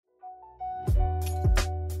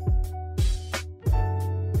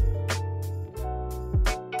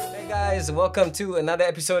guys, welcome to another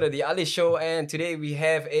episode of The Ali Show, and today we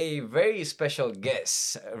have a very special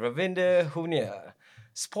guest, Ravinder Hunia,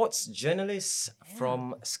 sports journalist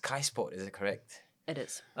from Sky Sport, is it correct? It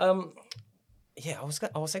is. I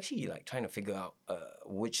was actually like trying to figure out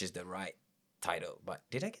which is the right title, but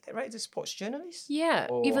did I get that right? Is it sports journalist? Yeah,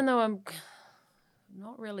 Or- even though I'm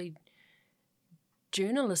not really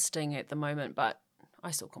journalisting at the moment, but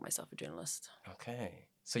I still call myself a journalist. Okay.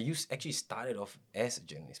 So you actually started off as a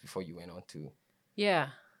journalist before you went on to... Yeah.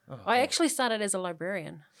 Oh, I okay. actually started as a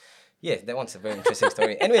librarian. Yeah, that one's a very interesting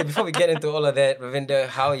story. Anyway, before we get into all of that, Ravinder,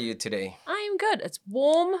 how are you today? I am good. It's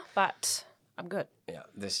warm, but I'm good. Yeah,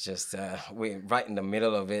 this just we're right in the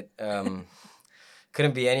middle of it.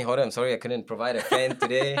 Couldn't be any hotter. I'm sorry I couldn't provide a fan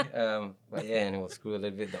today. But yeah, and we'll screw a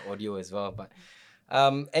little bit the audio as well. But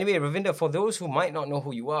anyway, Ravinder, for those who might not know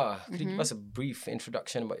who you are, could you give us a brief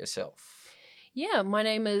introduction about yourself? Yeah, my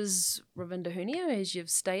name is Ravinder Hunia, as you've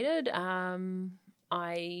stated. My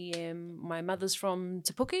mother's from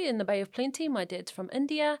Te Puke in the Bay of Plenty. My dad's from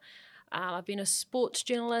India. I've been a sports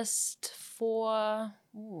journalist for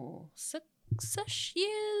 6-ish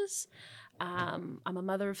years. I'm a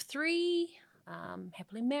mother of 3,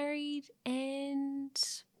 happily married, and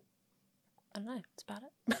I don't know, that's about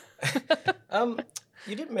it.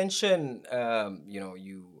 You did mention,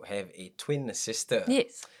 you have a twin sister.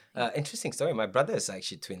 Yes. Interesting story. My brother is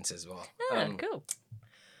actually twins as well. Cool.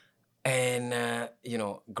 And,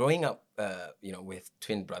 growing up, with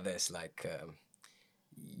twin brothers, like,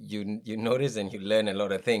 you notice and you learn a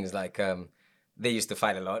lot of things. Like, they used to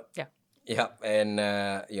fight a lot. Yeah. Yeah. And,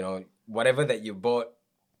 whatever that you bought,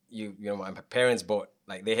 my parents bought,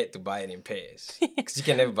 like, they had to buy it in pairs. Because you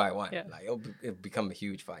can never buy one. Yeah. Like, it'll become a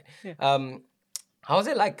huge fight. Yeah. How's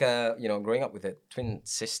it like, growing up with a twin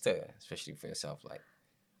sister, especially for yourself? Like,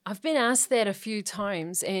 I've been asked that a few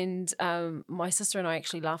times, and my sister and I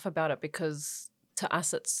actually laugh about it because to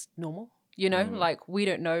us it's normal. Like we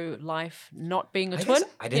don't know life not being a I twin. guess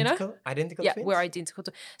identical Yeah, twins? we're identical.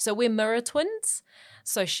 So we're mirror twins.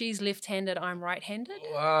 So she's left-handed, I'm right-handed,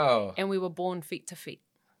 Wow. and we were born feet to feet.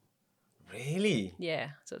 Really? Yeah,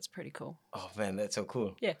 so it's pretty cool. Oh man, that's so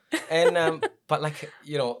cool. Yeah. And but like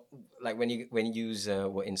like when you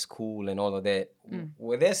were in school and all of that,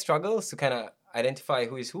 were there struggles to kind of identify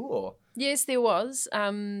who is who, or? Yes, there was. I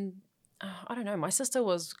don't know. My sister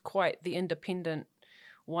was quite the independent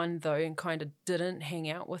one, though, and kind of didn't hang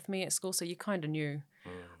out with me at school. So you kind of knew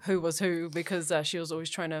who was who because she was always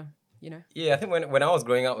trying to, Yeah, I think when I was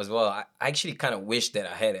growing up as well, I actually kind of wished that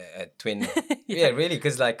I had a twin. Yeah, really,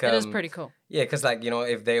 because like it is pretty cool. Yeah, because like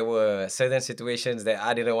if there were certain situations that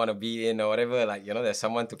I didn't want to be in or whatever, like there's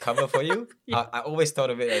someone to cover for you. Yeah. I always thought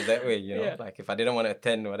of it as that way. Yeah. Like if I didn't want to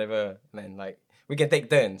attend whatever, then like we can take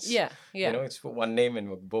turns. Yeah, yeah. Just put one name and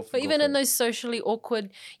we'll both. But go even for in it. those socially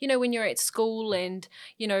awkward, when you're at school and,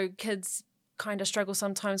 kids kind of struggle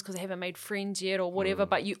sometimes because they haven't made friends yet or whatever,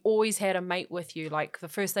 but you always had a mate with you, like the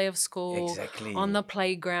first day of school, Exactly. on the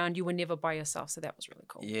playground, you were never by yourself. So that was really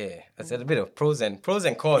cool. Yeah, that's a little bit of pros and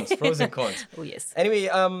cons. Pros and cons. Oh, yes. Anyway,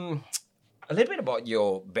 a little bit about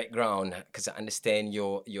your background, because I understand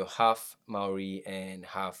you're half Maori and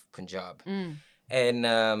half Punjab, and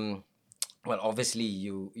well, obviously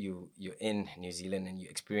you're in New Zealand and you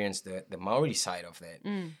experience the Maori side of that.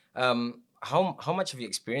 How much of your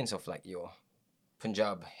experience of like your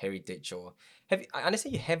Punjab heritage, or I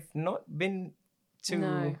understand you have not been to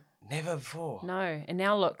No. Never before. No. And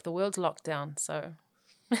now look, the world's locked down. So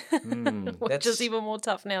which that's- is even more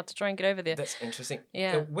tough now to try and get over there. That's interesting.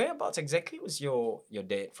 Yeah. Whereabouts exactly was your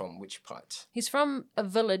dad from? Which part? He's from a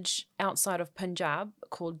village outside of Punjab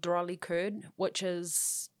called Droli Kurd, which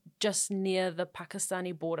is just near the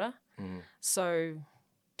Pakistani border. So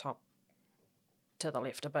top to the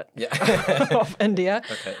left a bit Yeah. of India.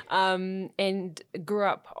 Okay. And grew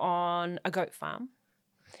up on a goat farm.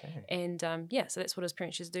 Okay. And so that's what his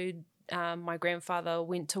parents used to do. My grandfather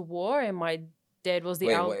went to war and my dad was the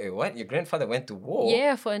Wait, what? Your grandfather went to war?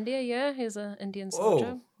 Yeah, for India, yeah. He's an Indian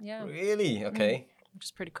soldier. Yeah. Really? Okay. Which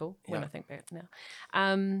is pretty cool when Yeah. I think back now.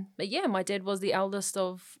 But yeah, my dad was the eldest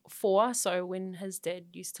of 4. So when his dad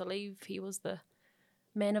used to leave, he was the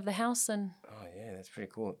man of the house. And Oh yeah, that's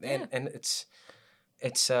pretty cool. And it's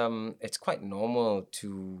quite normal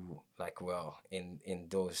to like, well, in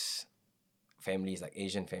those families, like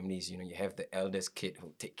Asian families, you have the eldest kid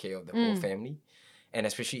who take care of the whole family. And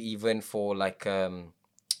especially even for like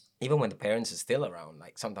even when the parents are still around,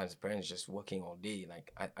 like sometimes the parents just working all day.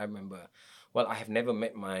 Like I remember, well, I have never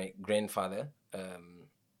met my grandfather,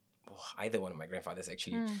 either one of my grandfathers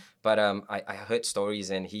actually, but I heard stories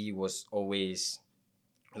and he was always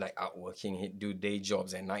like out working. He'd do day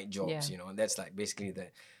jobs and night jobs, Yeah. and that's like basically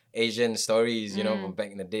Asian stories, you know, from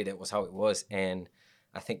back in the day. That was how it was. And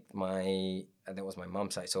I think that was my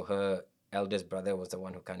mom's side. So her eldest brother was the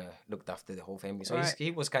one who kind of looked after the whole family. So Right.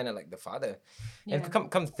 he was kind of like the father. Yeah. And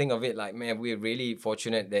come to think of it, like, man, we're really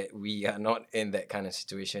fortunate that we are not in that kind of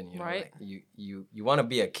situation. You know, Right. like you want to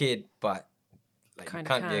be a kid, but like Kinda you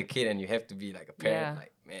can't be a can't. kid and you have to be like a parent. Yeah.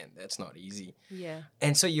 Like, man, that's not easy. Yeah.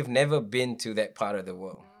 And so you've never been to that part of the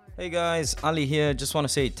world. Hey guys, Ali here. Just want to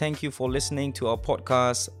say thank you for listening to our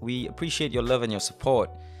podcast. We appreciate your love and your support.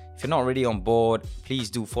 If you're not already on board, please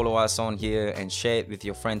do follow us on here and share it with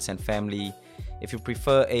your friends and family. If you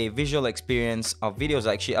prefer a visual experience, our videos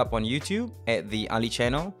are actually up on YouTube at the Ali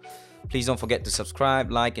channel. Please don't forget to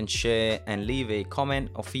subscribe, like and share, and leave a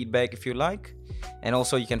comment or feedback if you like. And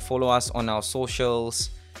also you can follow us on our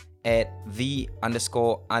socials at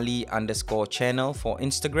the_Ali_channel for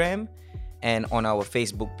Instagram, and on our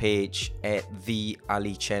Facebook page at The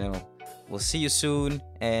Ali Channel. We'll see you soon,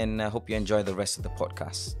 and I hope you enjoy the rest of the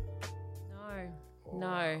podcast.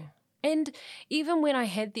 No. And even when I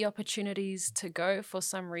had the opportunities to go, for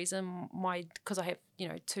some reason, because I have,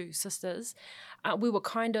 2 sisters, we were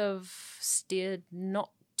kind of steered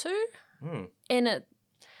not to. And I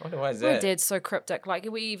wonder why is my that? dad's so cryptic. Like,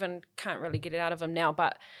 we even can't really get it out of him now.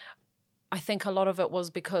 But I think a lot of it was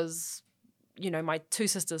because, my 2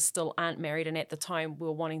 sisters still aren't married. And at the time we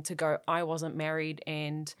were wanting to go, I wasn't married,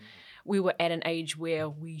 and we were at an age where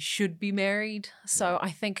we should be married. So I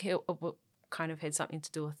think it kind of had something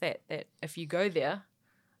to do with that if you go there,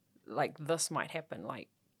 like, this might happen, like,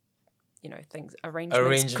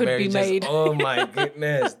 arrangements could be marriages. made. Oh my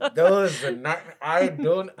goodness. Those are not, I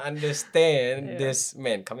don't understand this,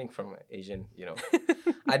 man, coming from Asian,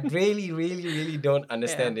 I really, really, really don't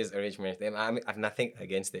understand this arranged marriage thing. I have nothing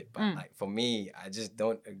against it, but like, for me, I just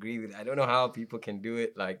don't agree with it. I don't know how people can do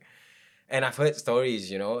it. Like, and I've heard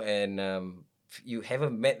stories, and you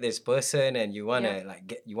haven't met this person and you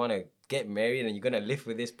wanna get married and you're gonna live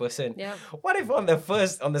with this person. Yeah. What if on the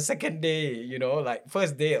second day, like,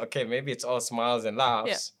 first day, okay, maybe it's all smiles and laughs.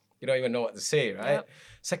 Yeah. You don't even know what to say, right? Yep.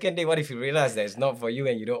 Second day, what if you realize that it's not for you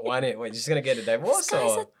and you don't want it? What, you're just gonna get a divorce? This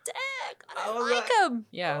guy's or? a dick. I I don't was like like, him.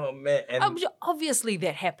 Yeah. Oh man. And Obviously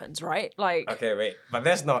that happens, right? Like, okay, wait, but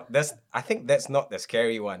I think that's not the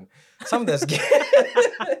scary one. Some of the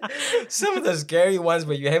scary ones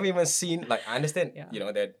where you haven't even seen, like, I understand,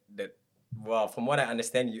 that well, from what I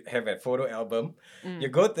understand, you have a photo album. You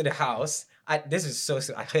go to the house. I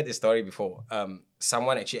heard this story before.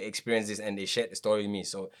 Someone actually experienced this and they shared the story with me.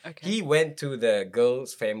 So he went to the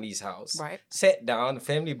girl's family's house, Right. sat down, the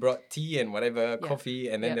family brought tea and whatever, coffee,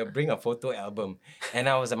 and then they'll bring a photo album. And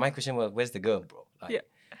my question was, where's the girl, bro? Like,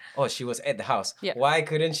 oh, she was at the house. Yeah. Why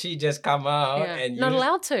couldn't she just come out and not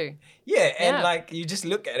allowed to. Yeah, and Yeah. like, you just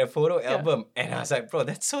look at a photo album, and I was like, bro,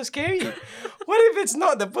 that's so scary. What if it's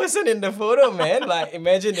not the person in the photo, man? Like,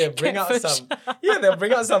 imagine they'll bring out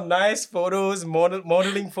some nice photos,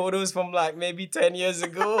 modeling photos from like maybe 10 years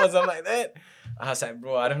ago or something like that. I was like,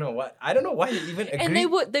 bro, I don't know why you even agree. And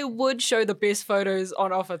they would show the best photos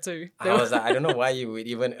on offer too. I was like, I don't know why you would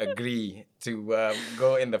even agree to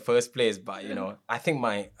go in the first place, but I think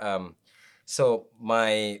my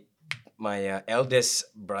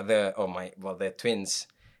eldest brother, they're twins,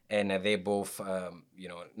 and they both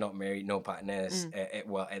not married, no partners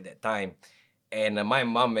at that time. And my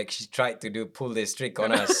mom actually tried to pull this trick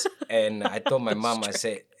on us, and I told my mom, I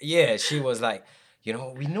said, she was like,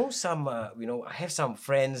 we know some, I have some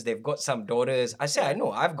friends, they've got some daughters. I said, I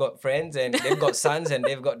know, I've got friends and they've got sons and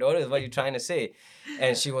they've got daughters. What are you trying to say?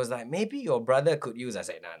 And she was like, maybe your brother could use. I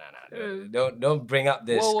said, no, don't bring up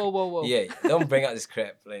this. Whoa. Yeah, don't bring up this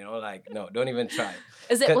crap. Like, no, don't even try.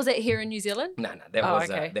 Was that here in New Zealand? No,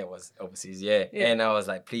 that was overseas. Yeah. And I was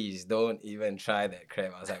like, please don't even try that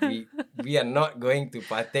crap. I was like, we are not going to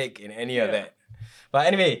partake in any of that. But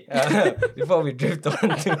anyway, before we drift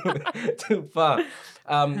on too far,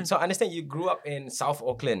 so I understand you grew up in South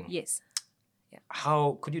Auckland. Yes. Yeah.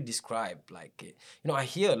 How could you describe, like, I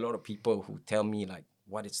hear a lot of people who tell me like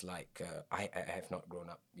what it's like. I have not grown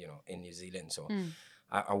up, in New Zealand, so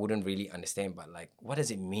I wouldn't really understand. But like, what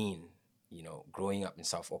does it mean, growing up in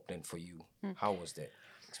South Auckland for you? How was that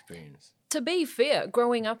experience? To be fair,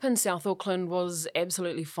 growing up in South Auckland was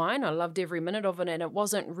absolutely fine. I loved every minute of it, and it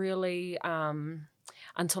wasn't really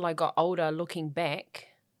until I got older, looking back,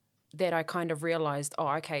 that I kind of realised, oh,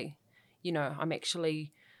 okay, I'm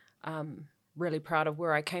actually really proud of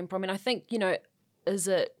where I came from. And I think, is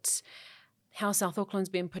it how South Auckland's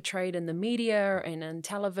been portrayed in the media and in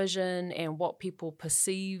television and what people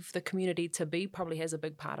perceive the community to be probably has a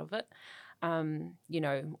big part of it.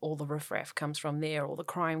 all the riffraff comes from there, all the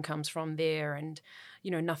crime comes from there, and,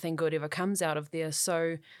 nothing good ever comes out of there.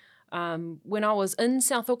 So when I was in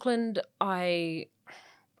South Auckland, I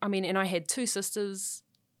had two sisters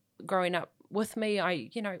growing up with me. I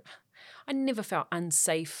never felt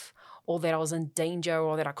unsafe or that I was in danger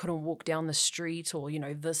or that I couldn't walk down the street or,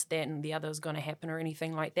 this, that, and the other is going to happen or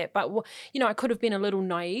anything like that. But, I could have been a little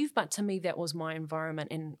naive, but to me that was my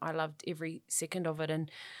environment and I loved every second of it. And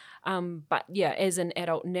but yeah, as an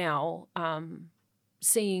adult now,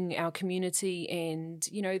 seeing our community and,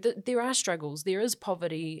 there are struggles, there is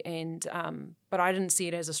poverty, and but I didn't see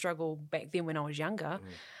it as a struggle back then when I was younger.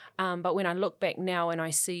 But when I look back now and I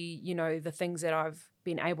see, the things that I've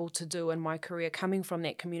been able to do in my career coming from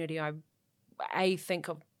that community, I think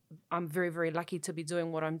I'm very, very lucky to be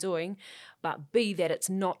doing what I'm doing, but B, that it's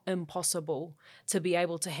not impossible to be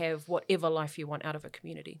able to have whatever life you want out of a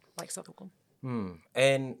community like South Auckland.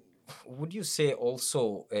 And would you say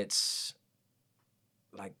also it's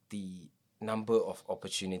like the number of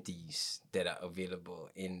opportunities that are available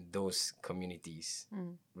in those communities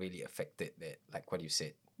really affected that, like what you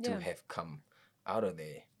said, to have come out of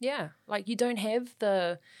there? Yeah, like you don't have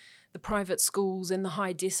the private schools and the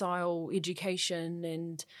high decile education,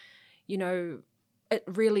 and it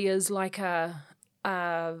really is like a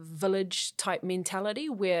village type mentality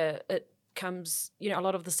where it comes, a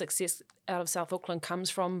lot of the success out of South Auckland comes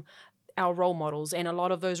from our role models, and a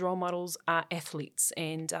lot of those role models are athletes.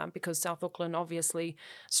 And because South Auckland, obviously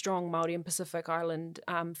strong Māori and Pacific Island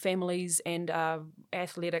families, and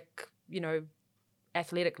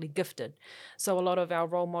athletically gifted. So a lot of our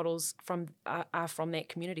role models are from that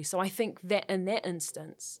community. So I think that in that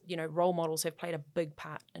instance, role models have played a big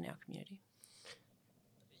part in our community.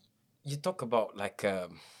 You talk about like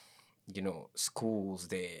schools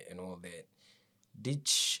there and all that.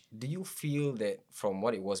 Do you feel that from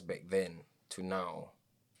what it was back then to now,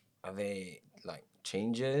 are there like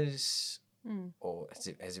changes, or has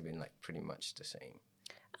it been like pretty much the same?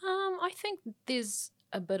 I think there's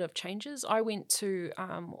a bit of changes. I went to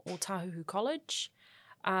Otahuhu College,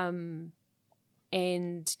 and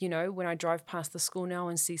when I drive past the school now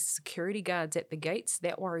and see security guards at the gates,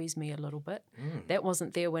 that worries me a little bit. That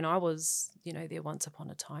wasn't there when I was there once upon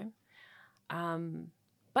a time.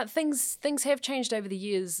 But things have changed over the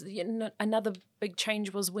years. Another big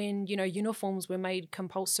change was when uniforms were made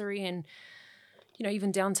compulsory, and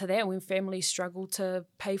even down to that when families struggled to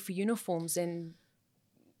pay for uniforms. And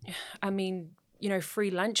free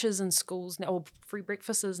lunches in schools now, or free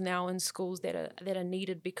breakfasts now in schools that are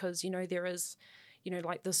needed because there is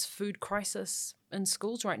like this food crisis in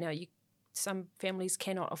schools right now. Some families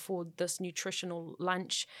cannot afford this nutritional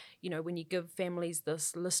lunch, when you give families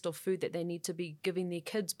this list of food that they need to be giving their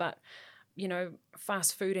kids. But,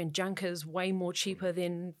 fast food and junk is way more cheaper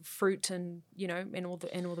than fruit and, and all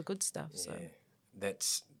the good stuff. So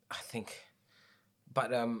that's, I think,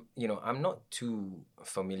 but, I'm not too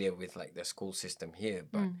familiar with like the school system here,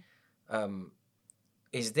 but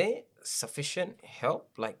is there sufficient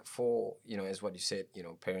help like for, as what you said,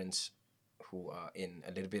 parents who are in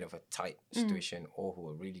a little bit of a tight situation or who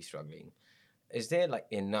are really struggling? Is there like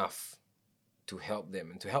enough to help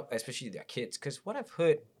them and to help especially their kids? Because what I've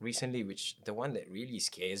heard recently, the one that really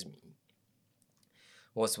scares me,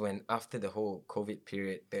 was when after the whole COVID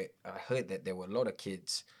period, I heard that there were a lot of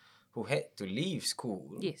kids who had to leave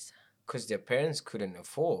school. Yes. Because their parents couldn't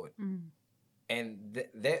afford. And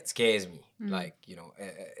that scares me. Like,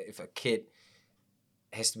 if a kid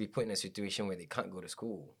has to be put in a situation where they can't go to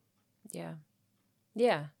school. Yeah.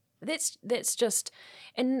 That's just,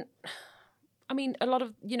 and a lot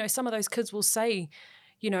of, some of those kids will say,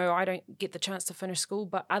 I don't get the chance to finish school,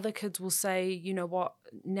 but other kids will say, you know what,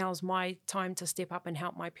 now's my time to step up and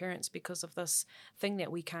help my parents because of this thing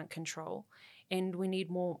that we can't control, and we need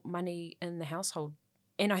more money in the household.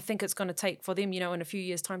 And I think it's going to take for them, in a few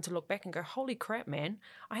years' time to look back and go, holy crap, man,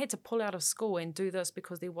 I had to pull out of school and do this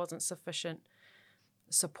because there wasn't sufficient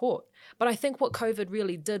support. But I think what COVID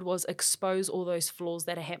really did was expose all those flaws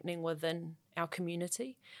that are happening within our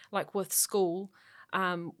community. Like with school,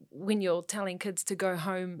 when you're telling kids to go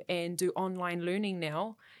home and do online learning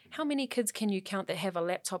now, how many kids can you count that have a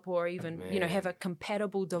laptop or even, have a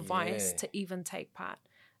compatible device to even take part?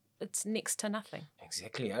 It's next to nothing.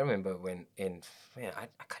 Exactly. I remember I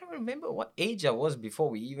can't remember what age I was before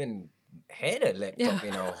we even had a laptop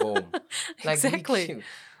in our home. Like exactly.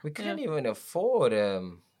 We couldn't even afford. I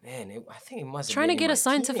think it must have trying been to get in a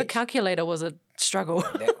scientific teenage. calculator was a struggle.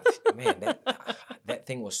 That that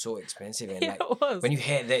thing was so expensive, and Yeah, it was. when you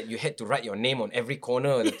had that, you had to write your name on every corner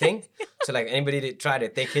of the thing. So like anybody that try to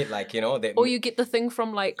take it, like that. Or you get the thing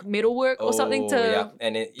from like metalwork or something to yeah,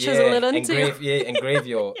 and chisel it into. engrave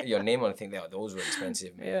your name on the thing. Those were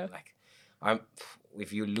expensive, man. Yeah. Like,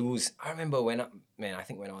 if you lose, I remember I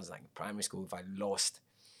think when I was like in primary school, if I lost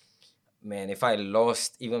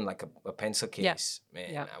even like a pencil case,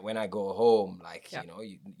 when I go home, like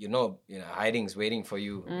hiding's waiting for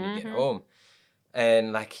you when you get home,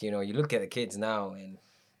 and like you look at the kids now and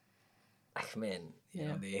like man.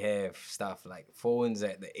 They have stuff like phones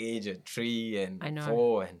at the age of 3 and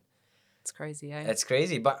 4, and it's crazy, eh? It's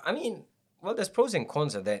crazy. But I mean, well, there's pros and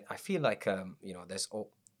cons of that. I feel like there's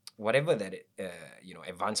whatever that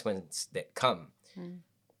advancements that come,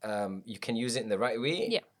 you can use it in the right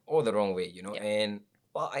way or the wrong way, And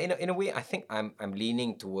well, in a way, I think I'm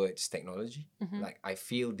leaning towards technology. Like I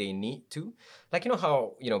feel they need to, like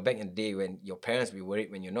how back in the day when your parents be worried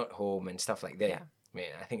when you're not home and stuff like that. Yeah. Man,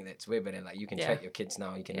 I think that's way better. Like you can track your kids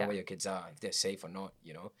now. You can know where your kids are, if they're safe or not.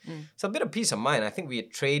 So a bit of peace of mind. I think we're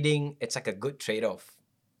trading. It's like a good trade-off.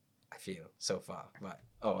 I feel so far, but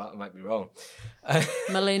I might be wrong.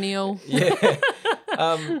 Millennial.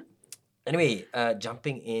 Yeah. Anyway,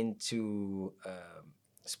 jumping into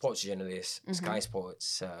sports journalist, Sky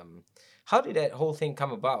Sports. How did that whole thing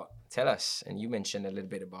come about? Tell us. And you mentioned a little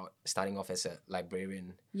bit about starting off as a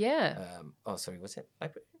librarian. Yeah. What's it?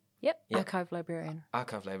 Librarian? Yep. Archive librarian.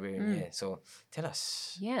 Archive librarian, yeah. So tell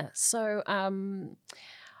us. Yeah. So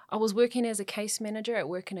I was working as a case manager at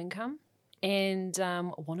Work and Income, and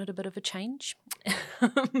wanted a bit of a change.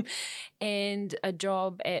 And a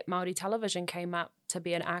job at Māori Television came up to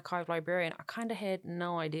be an archive librarian. I kind of had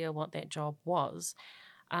no idea what that job was,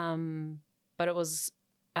 but it was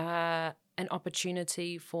an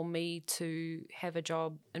opportunity for me to have a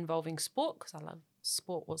job involving sport, because I love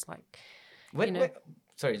sport. Was like,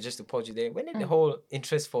 sorry, just to pause you there. When did the whole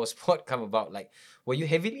interest for sport come about? Like, were you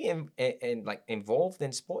heavily like involved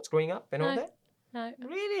in sports growing up and all that? No.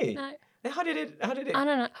 Really? No. Then how did it? I don't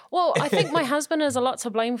know. Well, I think my husband has a lot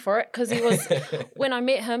to blame for it, because he was, when I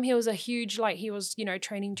met him, he was a huge, he was,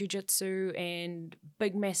 training jiu-jitsu and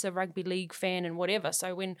big, massive rugby league fan and whatever.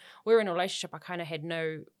 So when we were in a relationship,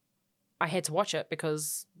 I had to watch it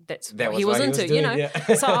because that what he was into, doing,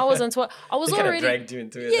 So I was into it. I was they already dragged you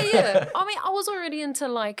into it. Yeah. I mean, I was already into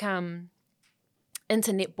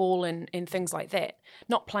into netball and things like that.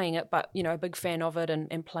 Not playing it, but a big fan of it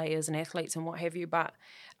and players and athletes and what have you. But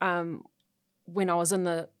when I was in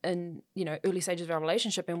early stages of our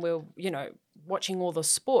relationship and we were, watching all the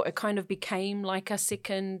sport, it kind of became like a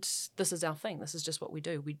second, this is our thing. This is just what we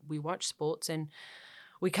do. We watch sports and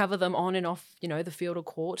we cover them on and off, the field or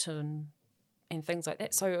court and things like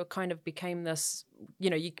that. So it kind of became this,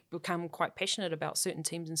 you become quite passionate about certain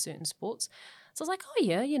teams and certain sports. So I was like, oh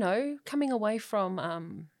yeah, coming away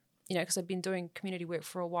from, because I've been doing community work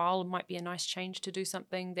for a while, it might be a nice change to do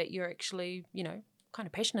something that you're actually, kind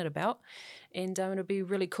of passionate about. And it'll be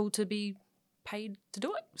really cool to be paid to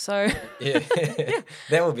do it. So yeah.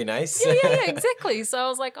 That would be nice. yeah, exactly. So I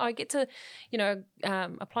was like, I get to,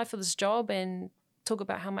 apply for this job and talk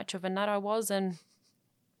about how much of a nut I was, and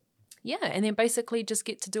and then basically just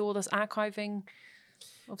get to do all this archiving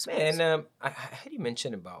of sports. And I heard you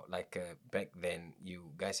mention about back then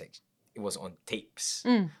you guys it was on tapes.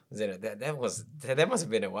 That must have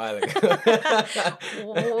been a while ago.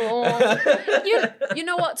 You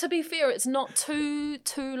know what? To be fair, it's not too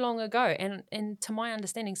long ago, and to my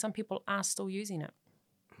understanding, some people are still using it.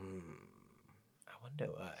 I wonder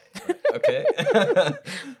why. Okay.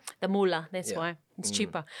 The moolah, that's why. It's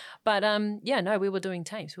cheaper. But we were doing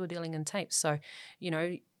tapes. We were dealing in tapes. So,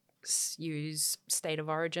 use State of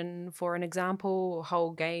Origin for an example.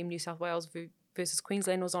 Whole game, New South Wales versus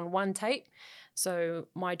Queensland was on one tape. So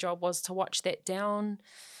my job was to watch that down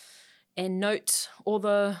and note all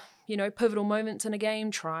the, pivotal moments in a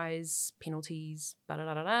game, tries, penalties,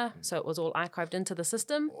 So it was all archived into the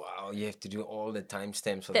system. Wow, you have to do all the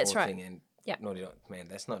timestamps for the whole thing. And no, man,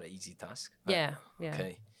 that's not an easy task. Yeah.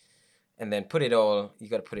 Okay. And then you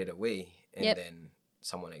got to put it away. And then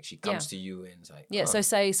someone actually comes to you and is like, yeah. So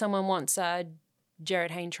say someone wants a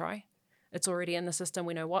Jared Hayne try. It's already in the system.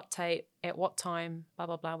 We know what tape, at what time, blah,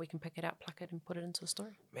 blah, blah. We can pick it out, pluck it, and put it into a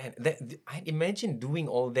story. Man, I imagine doing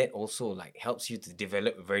all that also helps you to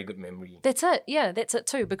develop a very good memory. That's it. Yeah, that's it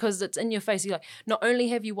too, because it's in your face. You're like, not only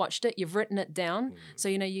have you watched it, you've written it down. So,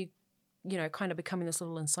 you kind of becoming this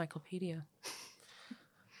little encyclopedia.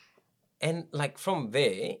 And from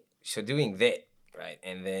there, so doing that, right,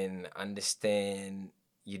 and then understand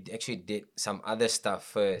you actually did some other stuff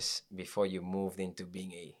first before you moved into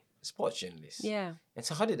being a sports journalist. Yeah. And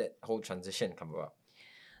so how did that whole transition come about?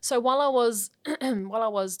 So while I was while I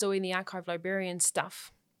was doing the archive librarian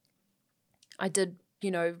stuff, I did,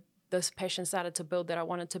 this passion started to build that I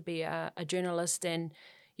wanted to be a journalist, and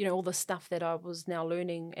all the stuff that I was now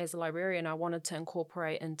learning as a librarian, I wanted to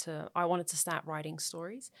incorporate I wanted to start writing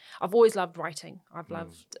stories. I've always loved writing. I've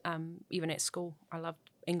loved, even at school, I loved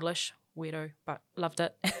English, weirdo, but loved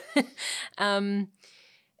it.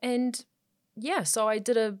 And yeah, so I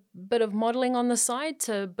did a bit of modeling on the side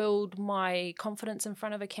to build my confidence in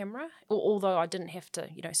front of a camera. Although I didn't have to,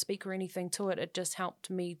 speak or anything to it. It just helped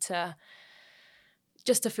me to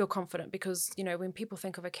feel confident, because, when people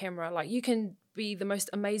think of a camera, like, you can be the most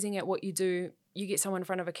amazing at what you do. You get someone in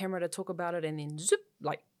front of a camera to talk about it, and then zip,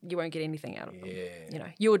 like, you won't get anything out of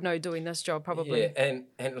them. You would know doing this job probably. Yeah,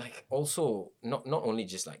 and like also not only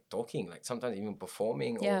just like talking, like sometimes even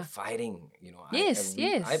performing or fighting. Yes.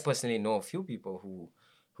 I personally know a few people who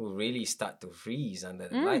really start to freeze under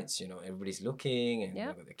the lights. Everybody's looking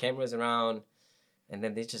and the cameras around. And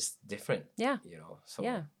then they're just different. Yeah. So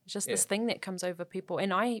it's just this thing that comes over people.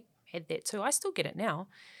 And I had that too. I still get it now.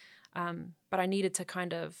 But I needed to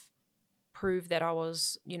kind of prove that I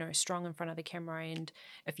was, strong in front of the camera. And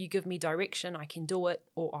if you give me direction, I can do it,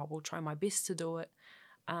 or I will try my best to do it.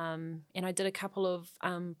 And I did a couple of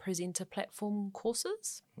presenter platform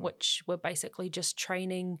courses, which were basically just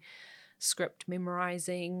training, script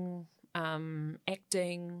memorizing,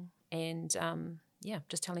 acting, and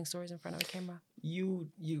just telling stories in front of a camera. You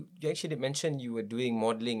actually did mention you were doing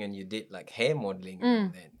modeling, and you did like hair modeling and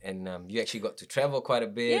all that. And you actually got to travel quite a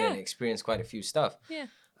bit and experience quite a few stuff. Yeah.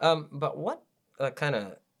 But what kind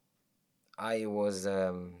of I was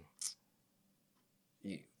the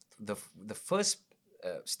first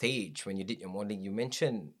stage when you did your modeling, you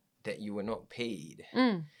mentioned that you were not paid.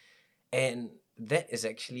 And that is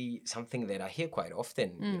actually something that I hear quite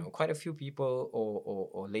often. Quite a few people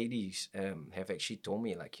or ladies have actually told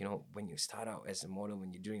me, like, when you start out as a model,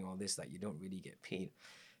 when you're doing all this, like, you don't really get paid.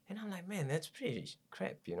 And I'm like, man, that's pretty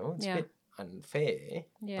crap, It's a bit unfair.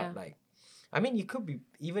 Yeah. But like, I mean, you could be,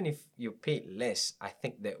 even if you're paid less, I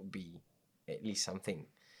think that would be at least something.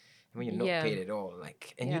 I mean, you're not paid at all.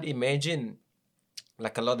 Like, and you'd imagine,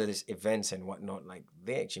 like, a lot of these events and whatnot, like,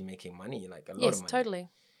 they're actually making money, like a lot of money. Yes, totally.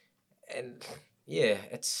 And yeah,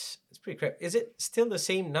 it's pretty crap. Is it still the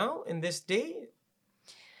same now in this day?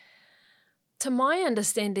 To my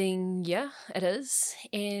understanding, yeah, it is.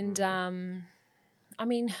 And I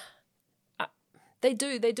mean, they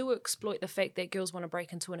do exploit the fact that girls want to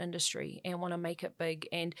break into an industry and want to make it big.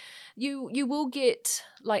 And you will get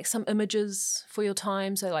like some images for your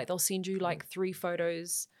time. So like they'll send you like 3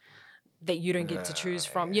 photos that you don't get to choose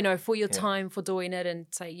from, for your time for doing it, and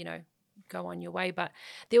say, go on your way. But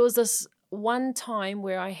there was this one time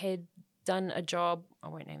where I had done a job, I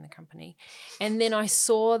won't name the company, and then I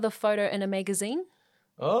saw the photo in a magazine.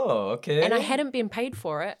 Oh, okay. And I hadn't been paid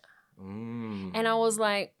for it. And I was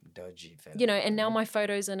like, dodgy fella. and now my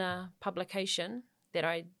photo's in a publication that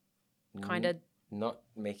I kind of... Not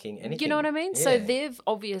making anything. You know what I mean? Yeah. So they've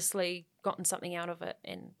obviously gotten something out of it,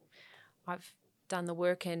 and I've done the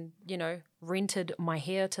work and, rented my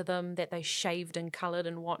hair to them that they shaved and coloured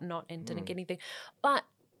and whatnot, and didn't get anything. But,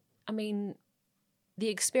 I mean, the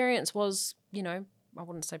experience was, I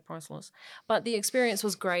wouldn't say priceless, but the experience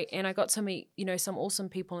was great, and I got to meet, some awesome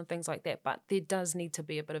people and things like that. But there does need to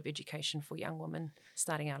be a bit of education for young women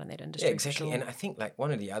starting out in that industry. Yeah, exactly. For sure. And I think like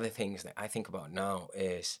one of the other things that I think about now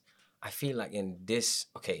is I feel like in this,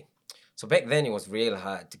 so back then it was real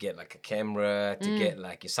hard to get like a camera, to get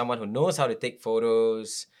like someone who knows how to take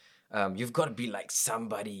photos. You've got to be like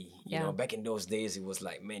somebody, you know, back in those days, it was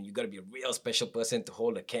like, man, you got to be a real special person to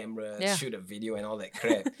hold a camera, shoot a video and all that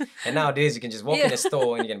crap. And nowadays you can just walk in a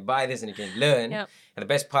store and you can buy this and you can learn. And the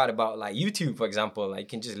best part about like YouTube, for example, like you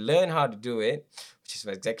can just learn how to do it, which is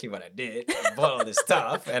exactly what I did. I bought all this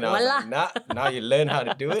stuff and I was like, now you learn how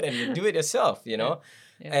to do it and you do it yourself,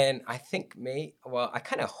 And I think I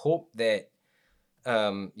kind of hope that,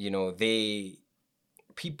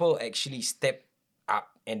 people actually step up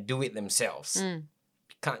and do it themselves. You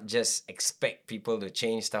can't just expect people to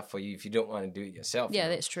change stuff for you if you don't want to do it yourself. Yeah,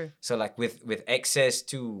 that's true. So like with access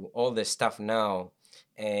to all this stuff now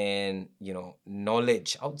and,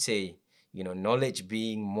 knowledge, I would say, knowledge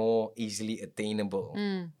being more easily attainable.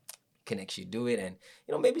 Can actually do it, and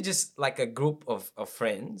maybe just like a group of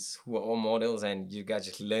friends who are all models, and you guys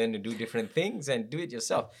just learn to do different things and do it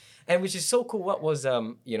yourself, and which is so cool. What was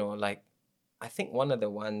like I think one of the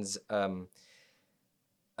ones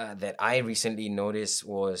that I recently noticed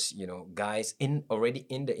was guys already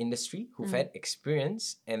in the industry who've had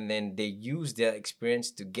experience, and then they use their experience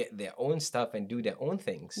to get their own stuff and do their own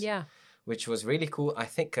things, which was really cool. I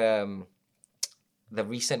think the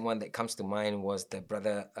recent one that comes to mind was the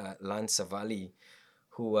brother Lance Savali,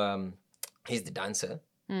 who he's the dancer.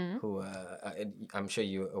 Who I'm sure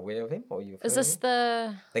you're aware of him, or you've Is heard of this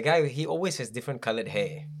him? The guy, he always has different colored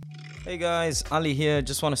hair. Hey guys, Ali here.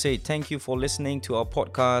 Just want to say thank you for listening to our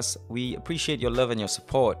podcast. We appreciate your love and your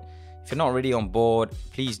support. If you're not already on board,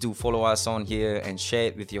 please do follow us on here and share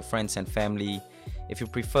it with your friends and family. If you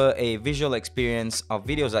prefer a visual experience, our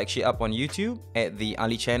videos are actually up on YouTube at the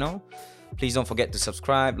Ali channel. Please don't forget to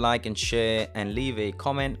subscribe, like and share, and leave a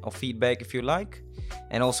comment or feedback if you like.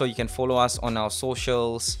 And also you can follow us on our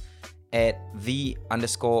socials at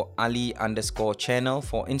the_Ali_channel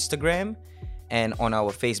for Instagram, and on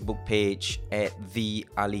our Facebook page at the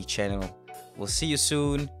Ali channel. We'll see you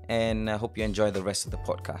soon, and I hope you enjoy the rest of the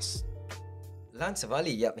podcast. Lance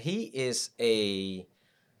Savali, yep, he is a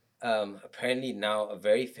apparently now a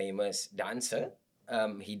very famous dancer.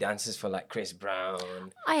 He dances for like Chris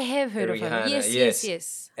Brown. I have heard of him. Rihanna,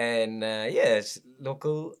 Yes. And yes,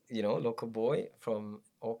 local boy from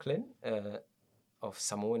Auckland, of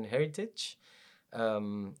Samoan heritage.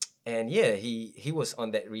 And yeah, he was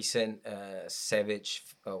on that recent Savage,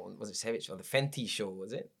 was it Savage or the Fenty show?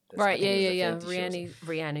 Was it? Right. Yeah.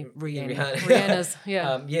 Rihanna's.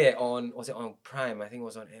 Yeah. Yeah. Was it on Prime? I think it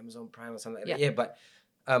was on Amazon Prime or something like that. Yeah, but.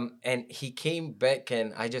 And he came back,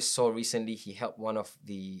 and I just saw recently he helped one of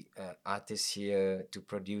the artists here to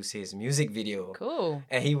produce his music video. Cool.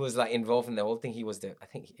 And he was like involved in the whole thing. He was I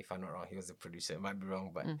think if I'm not wrong, he was the producer. I might be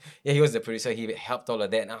wrong, but yeah, he was the producer. He helped all of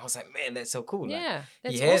that, and I was like, man, that's so cool. Yeah, like,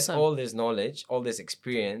 that's he has awesome. all this knowledge, all this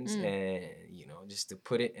experience, and just to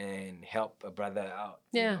put it and help a brother out,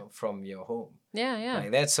 from your home. Yeah.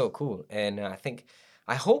 Like, that's so cool. And I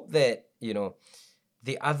hope that the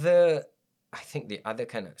other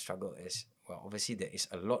kind of struggle is, well, obviously there is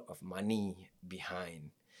a lot of money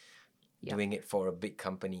behind doing it for a big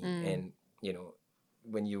company. And,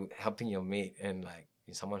 when you helping your mate and like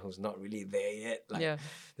someone who's not really there yet, like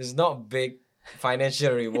there's not big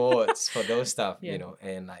financial rewards for those stuff,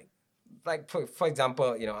 and like for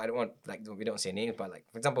example, I don't want, like, we don't say names, but like,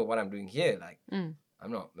 for example, what I'm doing here, like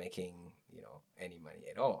I'm not making, any money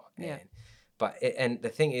at all. And the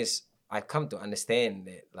thing is, I've come to understand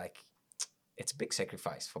that like, it's a big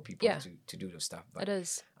sacrifice for people to do those stuff. But it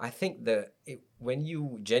is. I think when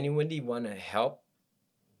you genuinely want to help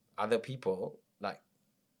other people, like,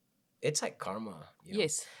 it's like karma.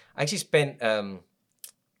 Yes. I actually spent. Are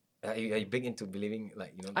you big into believing,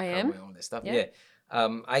 like, the I karma am. and all that stuff? Yeah.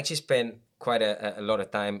 I actually spent quite a lot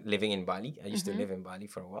of time living in Bali. I used to live in Bali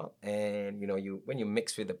for a while, and when you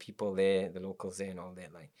mix with the people there, the locals there, and all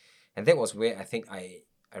that, like, and that was where I think I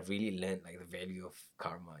really learned like the value of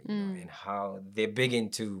karma, and how they're big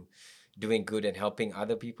into doing good and helping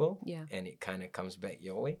other people. Yeah. And it kind of comes back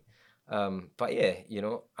your way. But yeah,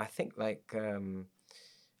 I think like,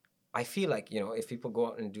 I feel like, if people go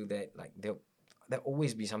out and do that, like there'll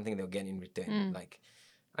always be something they'll get in return. Like,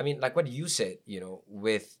 I mean, like what you said,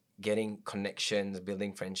 with getting connections,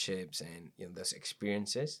 building friendships, and, those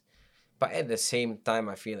experiences. But at the same time,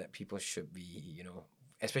 I feel that people should be,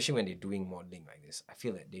 especially when they're doing modeling like this, I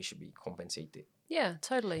feel that they should be compensated. Yeah,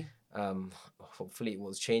 totally. Hopefully it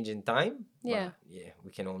will change in time. Yeah. But yeah,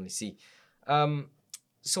 we can only see.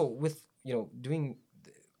 So with, doing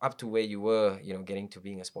up to where you were, getting to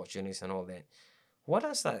being a sports journalist and all that, what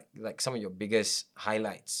are like some of your biggest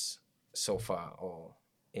highlights so far, or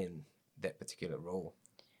in that particular role?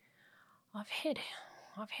 I've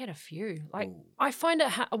had a few. Like, Ooh. I find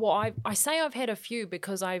it, I say I've had a few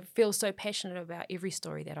because I feel so passionate about every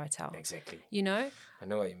story that I tell. Exactly. You know? I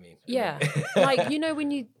know what you mean. Yeah. Like,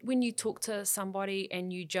 when you talk to somebody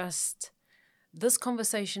and you just, this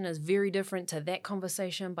conversation is very different to that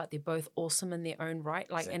conversation, but they're both awesome in their own right.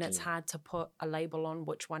 Like, and it's hard to put a label on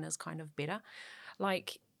which one is kind of better.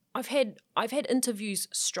 Like, I've had interviews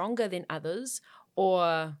stronger than others,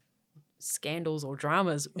 or scandals or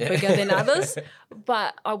dramas bigger than others,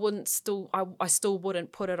 but I still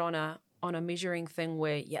wouldn't put it on a measuring thing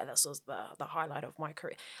where, this was the highlight of my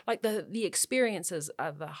career. Like, the experiences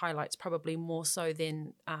are the highlights, probably more so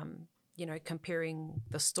than comparing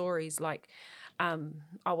the stories. Like,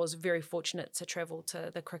 I was very fortunate to travel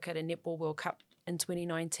to the Cricket and Netball World Cup in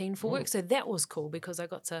 2019 for work, so that was cool because I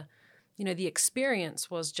got to, the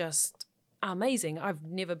experience was just amazing. I've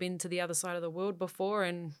never been to the other side of the world before,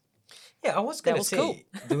 and yeah, I was gonna say, cool.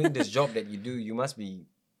 doing this job that you do, you must be,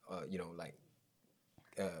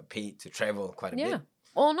 paid to travel quite a bit.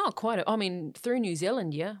 Well, not quite. I mean, through New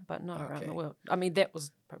Zealand, but not around the world. I mean, that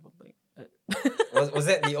was probably it. was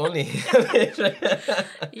that the only?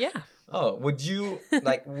 Yeah. Oh, would you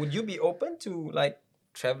be open to like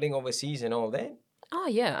traveling overseas and all that? Oh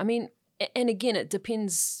yeah. I mean, and again, it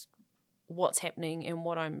depends what's happening and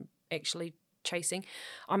what I'm actually chasing.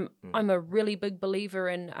 I'm a really big believer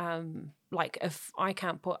in like if I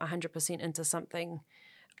can't put 100% into something,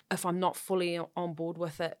 if I'm not fully on board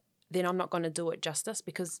with it, then I'm not going to do it justice,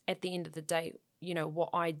 because at the end of the day, you know, what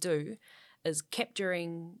I do is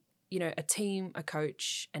capturing, you know, a team, a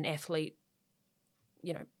coach, an athlete,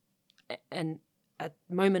 you know, and a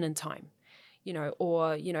moment in time, you know,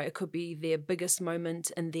 or, you know, it could be their biggest moment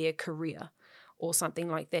in their career or something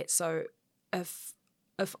like that. So if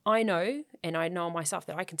I know, and I know myself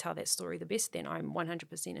that I can tell that story the best, then I'm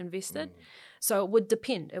 100% invested. So it would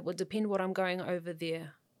depend. It would depend what I'm going over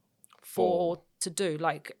there for to do.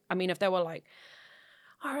 Like, I mean, if they were like,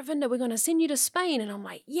 oh, Ravinder, we're going to send you to Spain. And I'm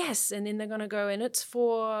like, yes. And then they're going to go, and it's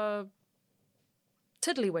for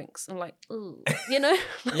tiddlywinks. I'm like, ooh, you know?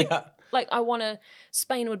 Yeah. Like,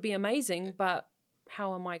 Spain would be amazing, but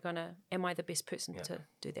how am I the best person to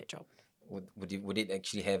do that job? Would it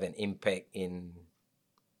actually have an impact in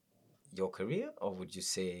your career, or would you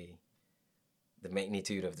say the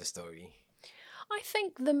magnitude of the story? I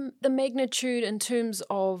think the magnitude in terms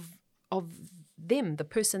of them, the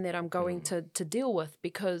person that I'm going to deal with,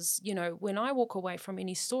 because, you know, when I walk away from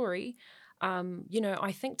any story, you know,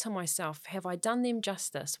 I think to myself, have I done them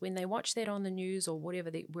justice? When they watch that on the news or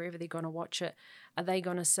wherever they're going to watch it, are they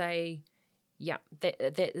going to say, yeah,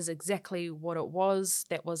 that is exactly what it was,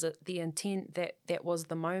 that was the intent, that was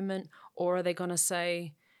the moment? Or are they going to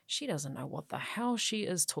say, she doesn't know what the hell she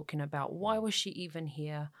is talking about, why was she even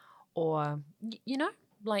here? Or, you know,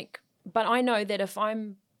 like, but I know that if I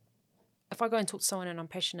go and talk to someone and I'm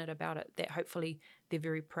passionate about it, that hopefully they're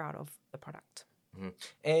very proud of the product.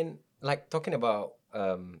 And like talking about,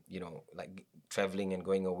 you know, like traveling and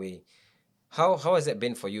going away, how has it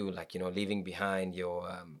been for you? Like, you know, leaving behind your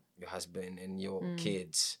husband and your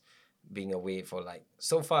kids, being away for like,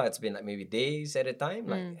 so far it's been like maybe days at a time,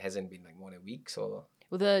 like it hasn't been like more than weeks or.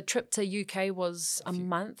 Well, the trip to UK was a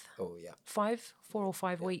month. Oh yeah. 4 or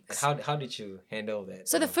 5 weeks. And how did you handle that?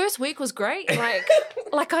 So the first week was great.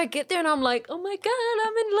 Like I get there and I'm like, oh my God,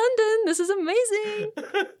 I'm in London. This is amazing.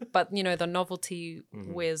 But, you know, the novelty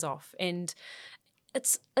wears off, and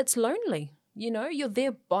it's lonely. You know, you're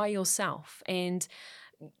there by yourself, and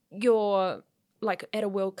you're like at a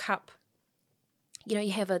World Cup. You know,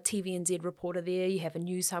 you have a TVNZ reporter there, you have a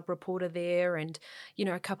News Hub reporter there, and, you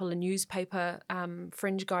know, a couple of newspaper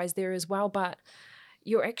fringe guys there as well. But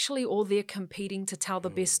you're actually all there competing to tell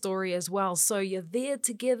the best story as well. So you're there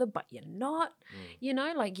together, but you're not, you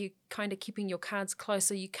know, like you're kind of keeping your cards close.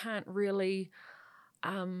 So you can't really,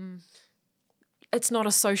 it's not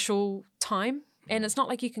a social time. And it's not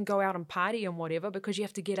like you can go out and party and whatever, because you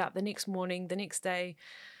have to get up the next morning, the next day,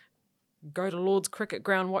 go to Lord's cricket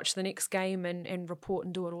ground, watch the next game and report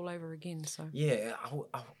and do it all over again. So yeah,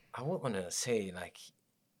 I would want to say, like,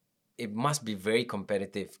 it must be very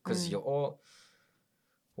competitive, because you're all,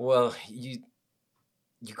 well, you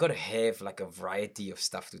got to have like a variety of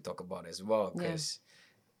stuff to talk about as well, because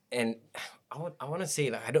and I want to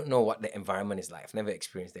say, like, I don't know what the environment is like. I've never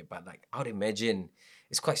experienced it, but like I would imagine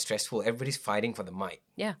it's quite stressful. Everybody's fighting for the mic.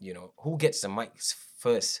 Yeah. You know, who gets the mic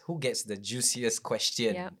first? Who gets the juiciest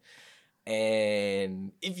question? Yeah.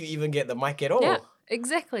 And if you even get the mic at all. Yeah,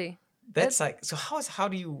 exactly. That's like, so how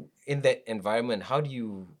do you, in that environment, how do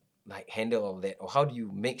you like handle all that? Or how do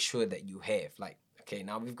you make sure that you have like, okay,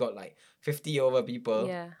 now we've got like 50 over people.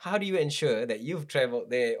 Yeah. How do you ensure that you've traveled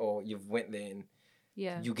there or you've went there and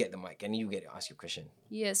you get the mic and you get to ask your question?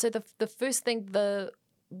 Yeah, so the first thing, the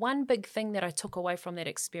one big thing that I took away from that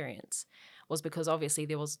experience was, because obviously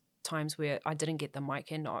there was times where I didn't get the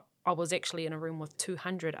mic, and I was actually in a room with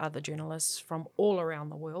 200 other journalists from all around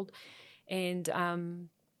the world, and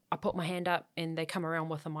I put my hand up and they come around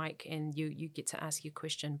with a mic and you get to ask your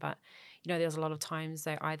question. But, you know, there's a lot of times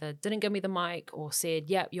they either didn't give me the mic or said,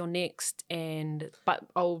 yep, you're next. But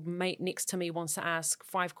old mate next to me wants to ask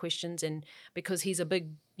 5 questions, and because he's a big,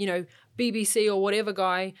 you know, BBC or whatever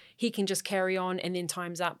guy, he can just carry on and then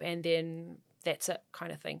time's up and then that's it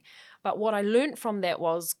kind of thing. But what I learned from that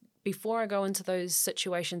was, before I go into those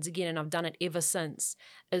situations again, and I've done it ever since,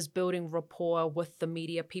 is building rapport with the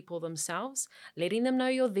media people themselves, letting them know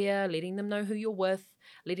you're there, letting them know who you're with,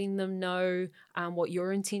 letting them know what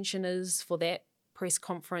your intention is for that press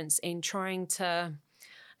conference, and trying to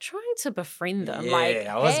befriend them. Yeah, like,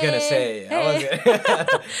 I was gonna say,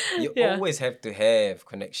 you always have to have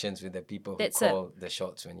connections with the people who call the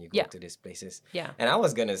shots when you go to these places. Yeah. And I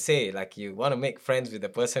was gonna say, like, you want to make friends with the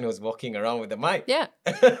person who's walking around with the mic. Yeah.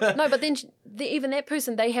 No, but then even that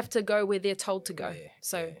person, they have to go where they're told to go. Yeah,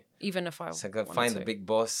 so even if I go find the big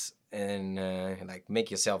boss and like make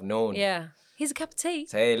yourself known. Yeah. here's a cup of tea.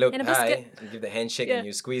 Say, hey, look, and a hi. biscuit. You give the handshake Yeah. and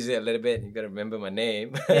you squeeze it a little bit. You got to remember my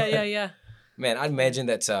name. Yeah. Man, I imagine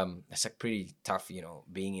that's a pretty tough,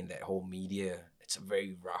 being in that whole media. It's a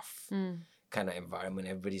very rough kind of environment.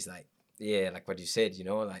 Everybody's like, like what you said,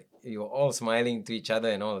 like you're all smiling to each other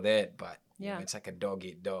and all that, but it's like a dog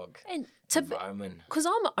eat dog And environment. because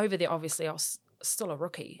I'm over there, obviously, I was still a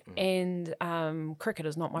rookie, and cricket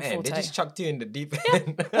is not my Man, forte. they just chucked you in the deep Yeah.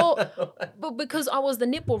 end. Well, but because I was the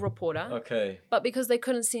netball reporter, Okay. but because they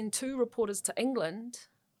couldn't send 2 reporters to England,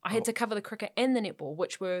 I had to cover the cricket and the netball,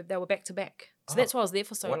 they were back to back. So that's why I was there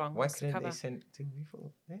for so long. Why was to couldn't cover. they send 2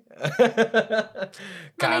 people?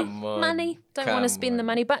 Money. Don't want to spend the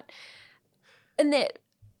money. But in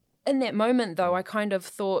that moment, though, I kind of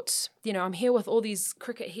thought, I'm here with all these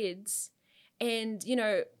cricket heads, and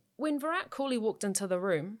when Virat Kohli walked into the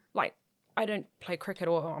room, like, I don't play cricket,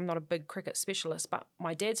 or I'm not a big cricket specialist, but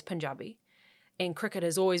my dad's Punjabi, and cricket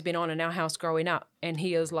has always been on in our house growing up, and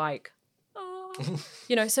he is like, oh.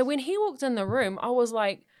 So when he walked in the room, I was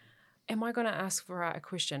like, am I going to ask Virat a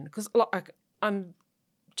question? Because I'm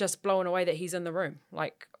just blown away that he's in the room.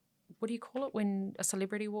 Like, what do you call it when a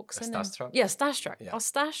celebrity walks in? Starstruck? Yeah, starstruck. Yeah. I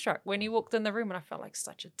was starstruck when he walked in the room, and I felt like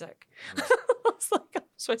such a dick. I was like, I'm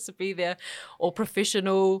supposed to be there, all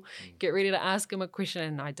professional, get ready to ask him a question,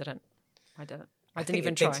 and I didn't. I didn't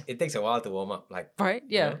even try. It takes a while to warm up. Like, right?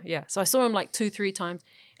 Yeah, yeah. So I saw him like 2-3 times,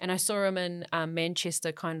 and I saw him in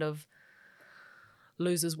Manchester kind of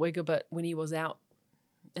lose his wig a bit when he was out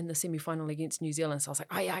in the semi-final against New Zealand. So I was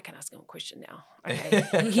like, oh yeah, I can ask him a question now.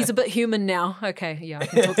 Okay, he's a bit human now. Okay, yeah, I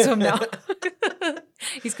can talk to him now.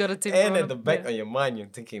 He's got a temper and on at him. the back of your mind, you're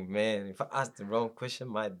thinking, man, if I ask the wrong question,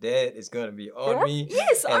 my dad is gonna be on me.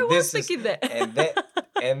 Yes, and I was thinking that.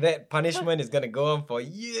 And that punishment is gonna go on for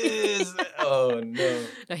years. Oh no.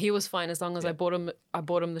 No, he was fine as long as I bought him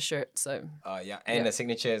the shirt. So. And the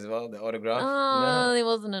signature as well, the autograph. There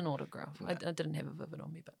wasn't an autograph. No. I didn't have a Vivid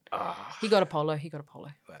on me, but he got a polo.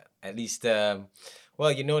 But at least, now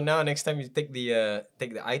next time you take the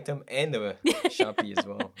item and the Sharpie as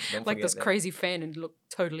well. Don't like forget this that. crazy fan and look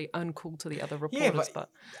totally uncool to the other reporters. Yeah, but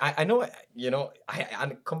I know,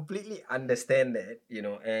 I completely understand that,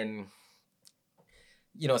 and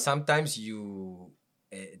sometimes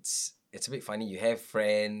it's a bit funny. You have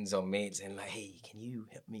friends or mates and like, hey, can you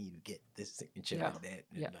help me get this signature like that?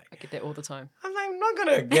 And Yeah, like, I get that all the time. I'm like, I'm not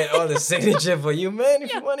gonna get all the signature for you, man.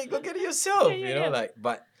 If you want it, go get it yourself.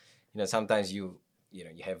 But sometimes you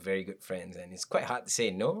have very good friends, and it's quite hard to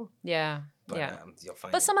say no. Yeah, But yeah. you'll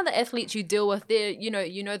find. But some of the athletes you deal with, they're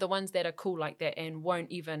the ones that are cool like that and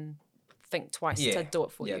won't even think twice to do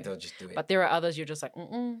it for you. Yeah, they'll just do it. But there are others you're just like,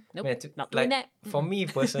 nope, Man, not doing that. For me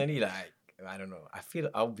personally, like, I don't know. I feel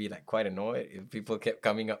I'll be like quite annoyed if people kept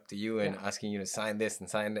coming up to you and asking you to sign this and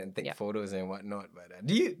sign that and take photos and whatnot. But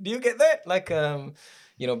do you get that? Like,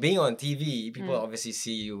 being on TV, people obviously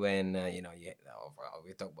see you and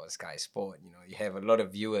we talk about Sky Sport. You have a lot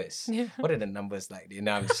of viewers. Yeah. What are the numbers like?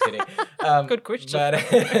 No, I'm just kidding. Good question.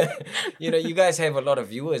 But you guys have a lot of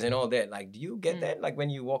viewers and all that. Like, do you get that? Like when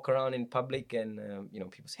you walk around in public and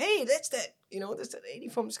people say, "Hey, that's that lady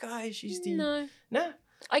from Sky. She's the No. Nah.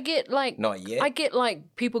 I get like Not yet. I get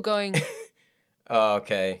like people going Oh,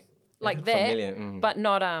 okay. like that, Familiar. but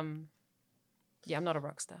not yeah, I'm not a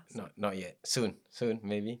rock star. So. Not yet. Soon,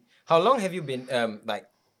 maybe. How long have you been like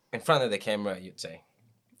in front of the camera? You'd say.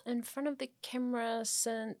 In front of the camera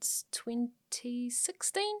since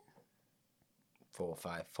 2016.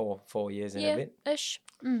 4 years and a bit. Ish.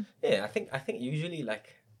 Yeah, I think usually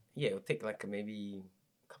like it'll take like maybe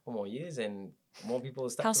a couple more years and more people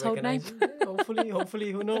start Household to recognize you. Yeah,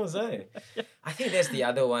 hopefully, who knows, eh? I think that's the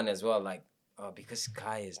other one as well. Like, because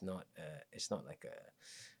Sky is not, it's not like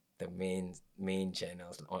the main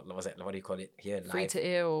channels. Or was that, what do you call it here? Free Live? to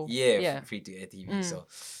air or Free to air TV. So,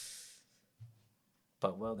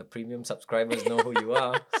 but the premium subscribers know who you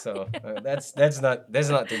are. So that's not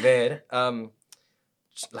too bad.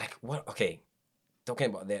 Like what? Okay.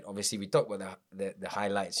 Talking about that, obviously we talk about the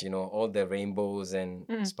highlights, all the rainbows and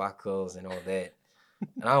sparkles and all that.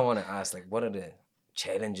 And I want to ask, like, what are the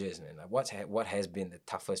challenges, man? Like, what has been the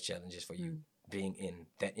toughest challenges for you being in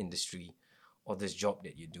that industry or this job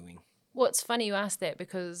that you're doing? Well, it's funny you ask that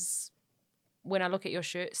because when I look at your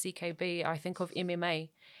shirt, CKB, I think of MMA,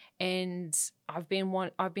 and I've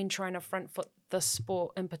been trying to front foot this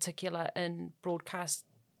sport in particular in broadcast,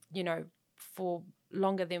 for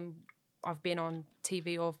longer than I've been on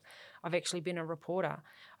TV or I've actually been a reporter.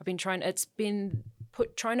 Trying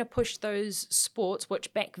to push those sports,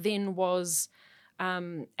 which back then was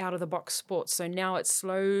out of the box sports. So now it's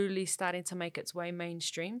slowly starting to make its way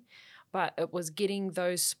mainstream, but it was getting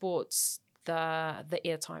those sports the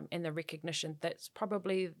airtime and the recognition. That's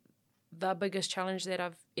probably the biggest challenge that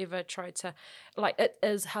I've ever tried to, like, it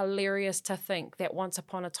is hilarious to think that once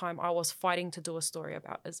upon a time I was fighting to do a story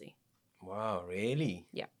about Izzy. Wow, really?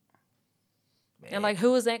 Yeah. Man. And like,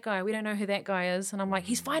 who is that guy? We don't know who that guy is. And I'm like,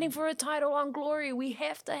 he's fighting for a title on Glory. We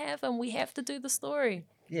have to have him. We have to do the story.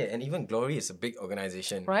 Yeah, and even Glory is a big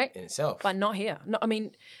organization Right? in itself. But not here. No, I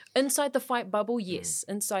mean, inside the fight bubble, yes.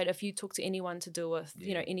 Inside, if you talk to anyone to do with,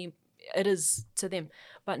 it is to them.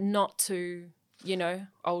 But not to,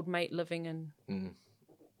 old mate living in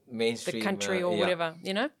Mainstream, the country or whatever,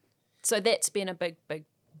 So that's been a big, big,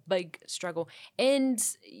 big struggle. And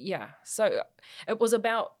so it was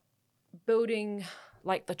about building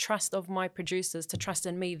like the trust of my producers to trust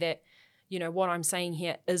in me that, what I'm saying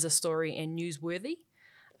here is a story and newsworthy.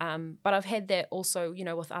 But I've had that also,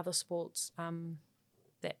 with other sports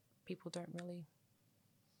that people don't really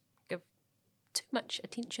give too much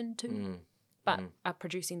attention to, but are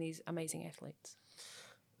producing these amazing athletes.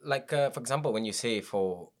 Like, for example, when you say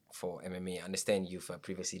for MMA, I understand you've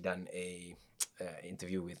previously done a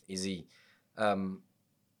interview with Izzy. And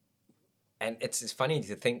it's funny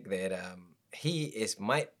to think that he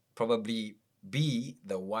might probably be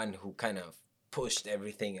the one who kind of pushed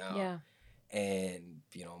everything out. Yeah. And,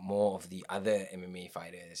 more of the other MMA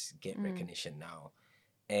fighters get recognition now.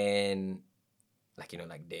 And, like,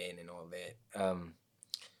 like Dan and all that.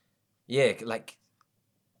 Like,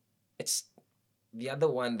 it's the other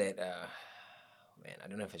one that, man, I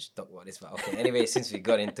don't know if I should talk about this, but okay. Anyway, since we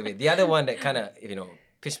got into it, the other one that kind of,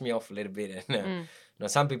 pissed me off a little bit. And,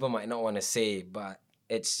 some people might not want to say, but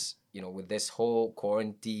it's, with this whole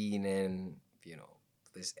quarantine and,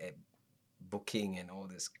 this booking and all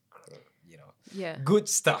this, good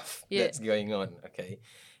stuff that's going on, okay?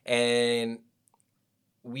 And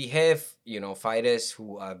we have, fighters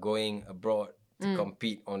who are going abroad to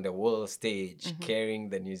compete on the world stage, carrying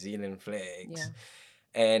the New Zealand flags. Yeah.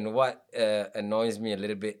 And what annoys me a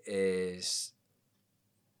little bit is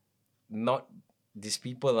these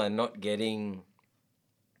people are not getting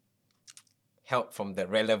help from the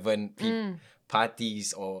relevant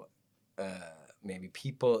parties or maybe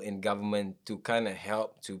people in government to kind of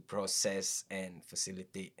help to process and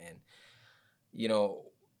facilitate. And,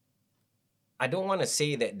 I don't want to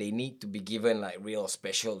say that they need to be given like real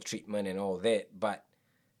special treatment and all that, but,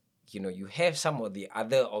 you have some of the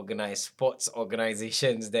other organized sports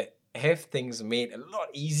organizations that have things made a lot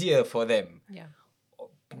easier for them. Yeah.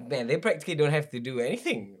 Man, they practically don't have to do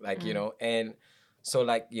anything, like, and so,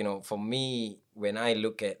 like, for me, when I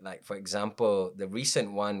look at, like, for example, the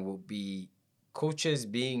recent one would be coaches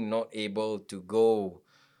being not able to go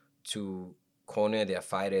to corner their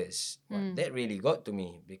fighters. Well, that really got to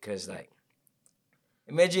me because, like,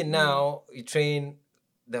 imagine now you train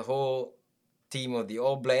the whole team of the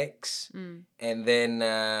All Blacks and then,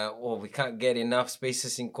 we can't get enough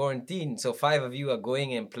spaces in quarantine. So 5 of you are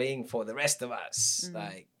going and playing for the rest of us.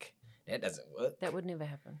 Like, that doesn't work. That would never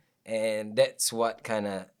happen. And that's what kind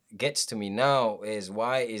of gets to me now is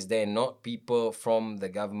why is there not people from the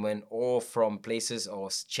government or from places or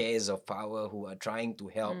chairs of power who are trying to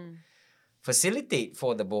help facilitate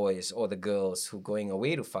for the boys or the girls who going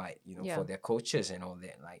away to fight, for their coaches and all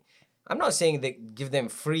that. Like, I'm not saying they give them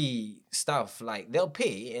free stuff, like they'll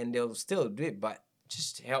pay and they'll still do it, but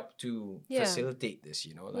just help to facilitate this,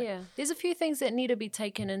 There's a few things that need to be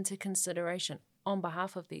taken into consideration on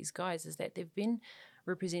behalf of these guys is that they've been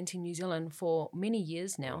representing New Zealand for many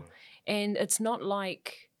years now. And it's not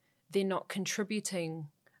like they're not contributing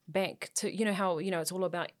back to, how, it's all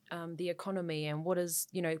about the economy and what is,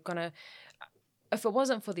 gonna, if it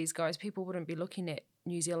wasn't for these guys, people wouldn't be looking at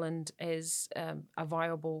New Zealand as a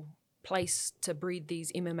viable place to breed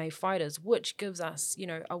these MMA fighters, which gives us,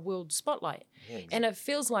 a world spotlight. Yeah, exactly. And it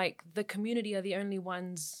feels like the community are the only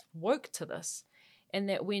ones woke to this. And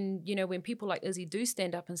that when people like Izzy do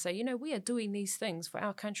stand up and say, we are doing these things for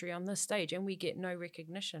our country on this stage and we get no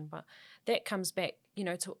recognition, but that comes back,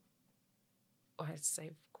 to, I have to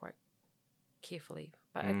say quite carefully,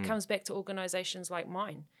 but it comes back to organizations like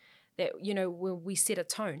mine that, when we set a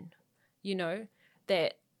tone,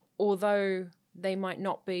 that although they might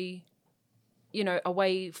not be,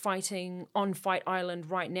 away fighting on Fight Island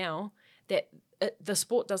right now, that the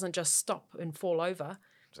sport doesn't just stop and fall over.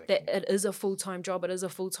 Exactly. That it is a full-time job, it is a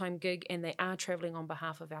full-time gig, and they are traveling on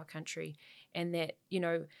behalf of our country. And that,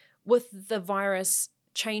 with the virus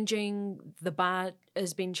changing, the bar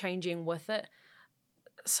has been changing with it.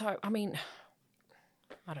 So, I mean,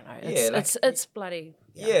 I don't know. It's bloody.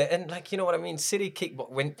 Yeah, and like, you know what I mean? City kickbox,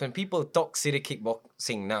 when people talk city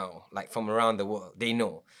kickboxing now, like from around the world, they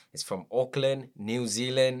know. It's from Auckland, New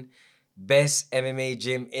Zealand, best MMA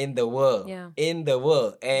gym in the world. Yeah. In the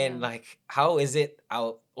world. And Yeah. like, how is it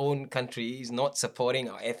our own country is not supporting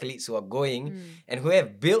our athletes who are going Mm. and who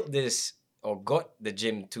have built this or got the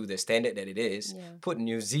gym to the standard that it is, Yeah. put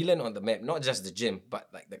New Zealand on the map, not just the gym, but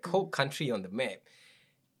like the whole country on the map.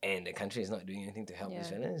 And the country is not doing anything to help these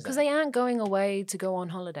fellas. Because they aren't going away to go on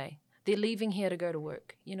holiday. They're leaving here to go to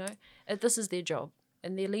work, you know? This is their job.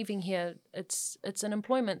 And they're leaving here. It's an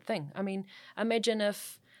employment thing. I mean, imagine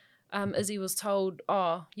if Izzy was told,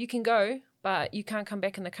 oh, you can go, but you can't come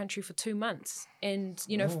back in the country for 2 months. And,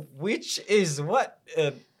 you know... Which is what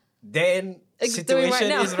Dan's It's doing situation right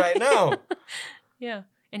now. is right now. Yeah.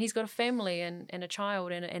 And he's got a family and a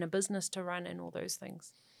child and a business to run and all those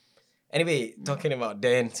things. Anyway, talking about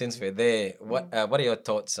Dan, since we're there, what are your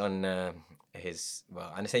thoughts on his?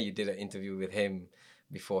 Well, I understand you did an interview with him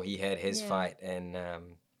before he had his fight, and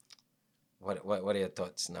what are your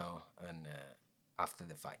thoughts now and after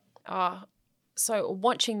the fight? So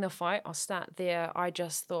watching the fight, I'll start there. I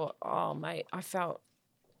just thought, oh mate, I felt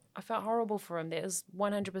horrible for him. That is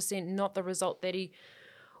 100% not the result that he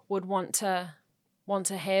would want to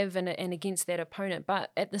have and against that opponent.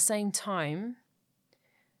 But at the same time,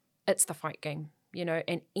 it's the fight game, you know,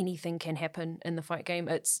 and anything can happen in the fight game.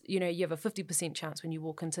 It's, you know, you have a 50% chance when you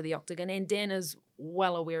walk into the octagon, and Dan is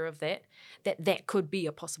well aware of that could be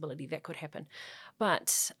a possibility, that could happen.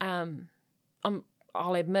 But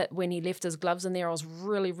I'll admit, when he left his gloves in there, I was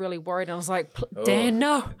really, really worried. And I was like, Dan,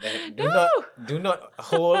 no. Do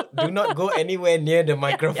not go anywhere near the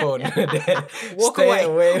microphone. Walk Stay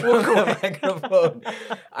away from Walk the microphone.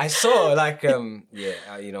 I saw like,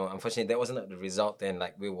 you know, unfortunately that wasn't the result. And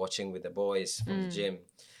like we were watching with the boys from the gym.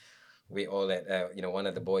 We all at, you know, one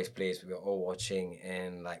of the boys' place, we were all watching.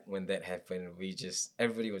 And like when that happened,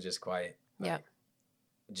 everybody was just quiet. Like,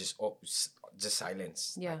 just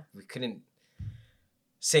silence. Yeah. Like, we couldn't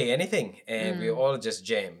say anything, and we were all just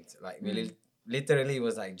jammed. Like we literally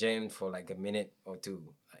was like jammed for like a minute or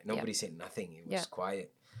two. Like, nobody said nothing. It was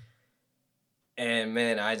quiet. And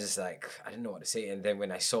man, I just like, I didn't know what to say. And then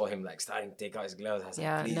when I saw him like starting to take out his gloves, I was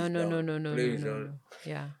like, please, no.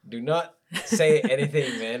 Yeah. Do not say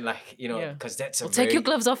anything, man. Like, you know, because that's take your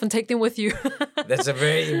gloves off and take them with you. That's a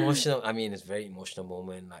very emotional, I mean, it's a very emotional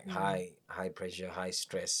moment. Like high pressure, high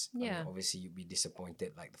stress. I mean, obviously you'd be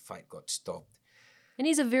disappointed like the fight got stopped. And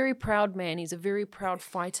he's a very proud man. He's a very proud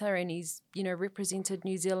fighter, and he's, you know, represented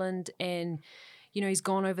New Zealand, and, you know, he's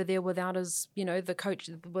gone over there without his, you know, the coach,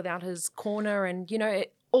 without his corner, and, you know,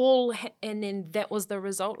 and then that was the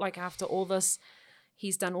result. Like after all this,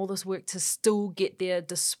 he's done all this work to still get there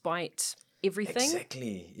despite everything.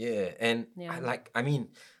 Exactly, yeah. And I mean,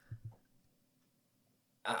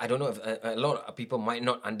 I don't know if a lot of people might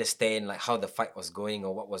not understand like how the fight was going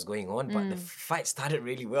or what was going on, but the fight started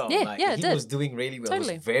really well. He was doing really well.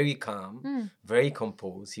 Totally. He was very calm, very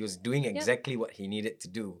composed. He was doing exactly what he needed to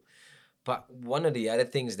do. But one of the other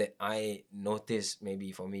things that I noticed,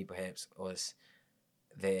 maybe for me perhaps, was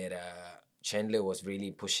that Chandler was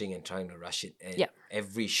really pushing and trying to rush it. And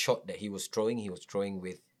every shot that he was throwing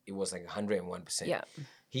with, it was like 101%. Yeah.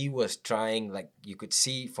 He was trying, like you could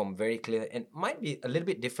see from very clear, and might be a little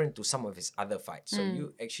bit different to some of his other fights. So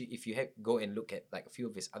you actually, if you go and look at like a few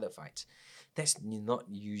of his other fights, that's not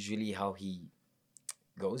usually how he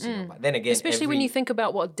goes. You know? But then again, especially when you think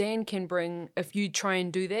about what Dan can bring if you try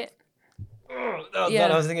and do that.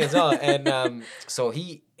 That I was thinking as well. And so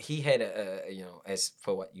he had you know, as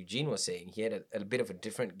for what Eugene was saying, he had a bit of a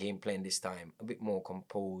different game plan this time, a bit more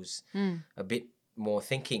composed, a bit more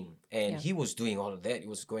thinking, and he was doing all of that. It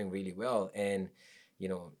was going really well. And you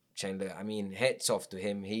know, Chandler, I mean, hats off to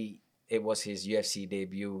him. It was his UFC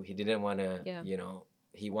debut. He didn't want to, you know,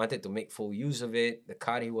 he wanted to make full use of it. The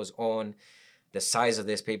card he was on, the size of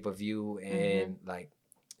this pay-per-view, and like,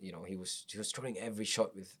 you know, he was throwing every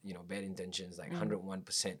shot with, you know, bad intentions, like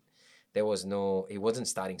 101%. There was he wasn't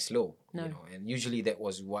starting slow, you know, and usually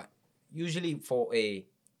for a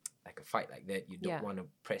fight like that, you don't want to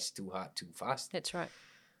press too hard, too fast. That's right.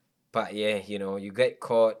 But yeah, you know, you get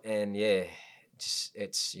caught, and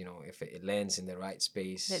it's, you know, if it lands in the right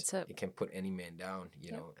space, it can put any man down,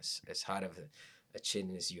 you know, as hard of a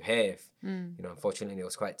chin as you have. You know, unfortunately, it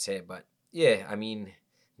was quite sad, but yeah, I mean,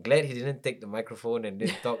 glad he didn't take the microphone and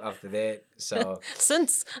didn't talk after that. So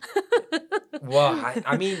well,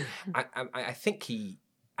 I mean, I think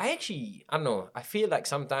I don't know. I feel like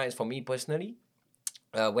sometimes for me personally,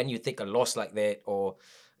 when you take a loss like that, or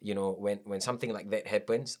you know, when something like that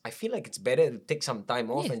happens, I feel like it's better to take some time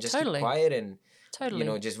off and just keep quiet and you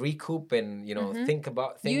know, just recoup and, you know, think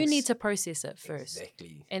about things. You need to process it first,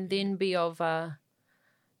 exactly, and then be of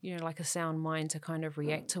like a sound mind to kind of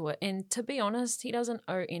react to it. And to be honest, he doesn't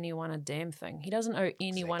owe anyone a damn thing. He doesn't owe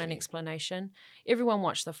anyone an explanation. Everyone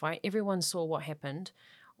watched the fight. Everyone saw what happened.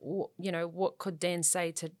 What could Dan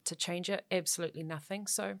say to change it? Absolutely nothing.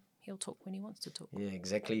 So he'll talk when he wants to talk. Yeah,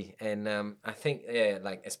 exactly. And I think,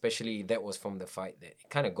 like especially that was from the fight that it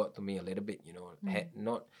kind of got to me a little bit,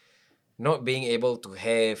 not being able to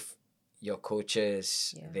have your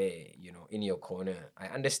coaches there, in your corner. I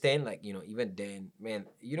understand, like, even Dan, man,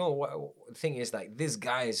 what the thing is, like, these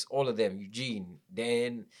guys, all of them, Eugene,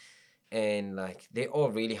 Dan, and like, they're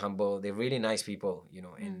all really humble. They're really nice people,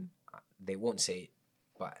 and they won't say it.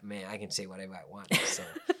 But man, I can say whatever I want. So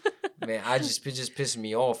man, it just pissed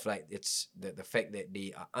me off. Like, it's the fact that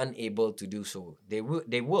they are unable to do so. They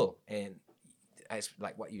will. And as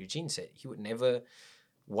like what Eugene said, he would never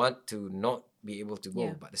want to not be able to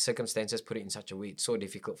go, but the circumstances put it in such a way it's so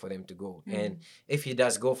difficult for them to go. And if he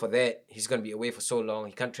does go for that, he's going to be away for so long.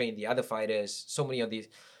 He can't train the other fighters. So many of these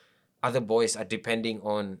other boys are depending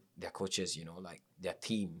on their coaches, like their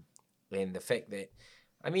team. And the fact that,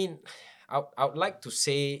 I mean, I would like to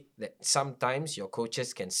say that sometimes your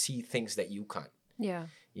coaches can see things that you can't. Yeah.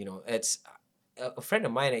 It's a friend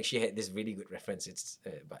of mine actually had this really good reference. It's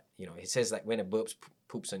but he says, like, when a burp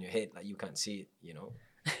poops on your head, like, you can't see it.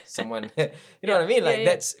 Someone, what I mean? Like,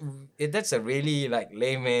 that's a really like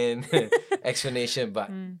layman explanation.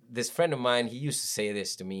 But this friend of mine, he used to say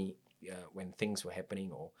this to me when things were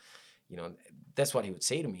happening, or that's what he would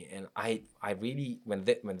say to me. And I really, when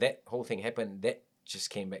that whole thing happened, that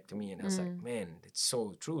just came back to me, and I was like, man, it's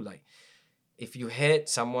so true. Like, if you had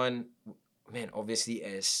someone, man, obviously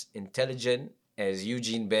as intelligent as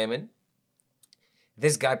Eugene Behrman,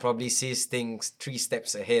 this guy probably sees things 3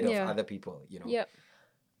 steps ahead of other people. Yep.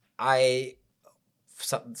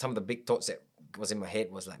 Some of the big thoughts that was in my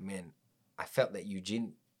head was like, man, I felt that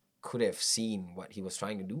Eugene could have seen what he was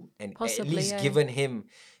trying to do, and possibly, at least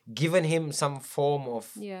given him some form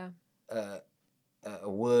of a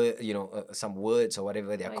word, some words or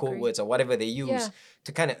whatever, their code words or whatever they use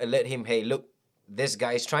to kind of alert him, hey, look, this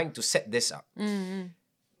guy is trying to set this up.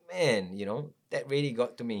 Man, that really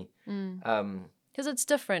got to me. Because it's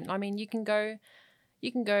different. I mean, you can go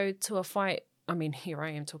to a fight. I mean, here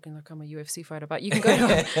I am talking like I'm a UFC fighter, but you can go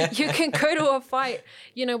to a fight,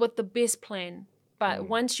 with the best plan. But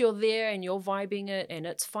once you're there and you're vibing it and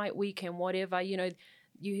it's fight week and whatever,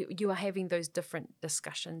 you are having those different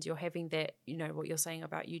discussions. You're having that, what you're saying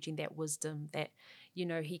about Eugene, that wisdom, that,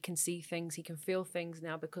 he can see things, he can feel things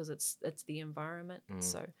now because it's the environment.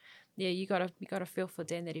 So yeah, you gotta feel for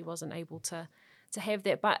Dan that he wasn't able to have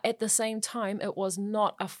that. But at the same time, it was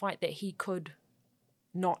not a fight that he could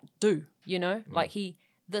not do, like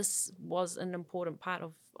this was an important part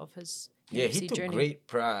of his UFC he took journey. Great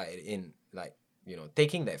pride in, like,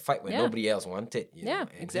 taking that fight when nobody else wanted. And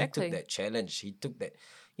exactly. He took that challenge. He took that,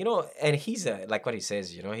 and he's like what he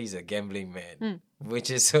says, he's a gambling man,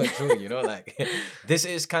 which is so true. Like, this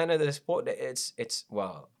is kind of the sport that it's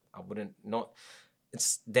well, I wouldn't not.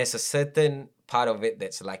 There's a certain part of it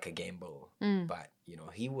that's like a gamble, but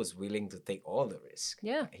he was willing to take all the risk.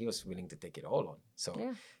 Yeah, he was willing to take it all on.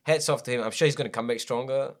 So hats off to him. I'm sure he's gonna come back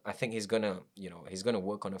stronger. I think he's gonna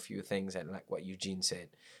work on a few things, and like what Eugene said,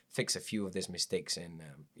 fix a few of these mistakes. And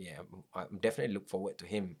I'm definitely look forward to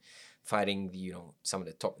him fighting some of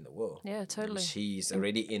the top in the world. Yeah, totally. He's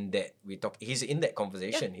already in that. He's in that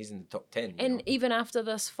conversation. He's in the top 10. And even after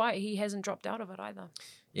this fight, he hasn't dropped out of it either.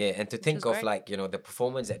 Yeah, and to think of great. Like, the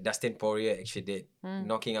performance that Dustin Poirier actually did,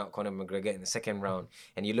 knocking out Conor McGregor in the second round,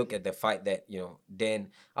 and you look at the fight that, Dan,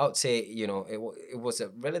 I would say, it was a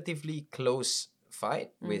relatively close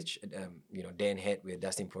fight, which, Dan had with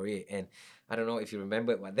Dustin Poirier. And I don't know if you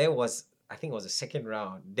remember, but I think it was the second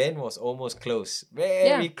round. Dan was almost close,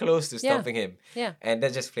 very close to stopping him. Yeah. And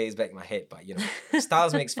that just plays back in my head. But,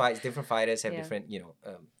 styles makes fights, different fighters have different,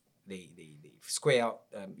 they square out,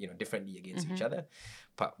 differently against each other.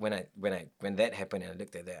 But when that happened and I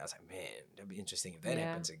looked at that, I was like, man, that'd be interesting if that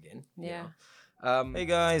happens again. Yeah. Hey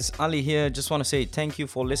guys, Ali here. Just want to say thank you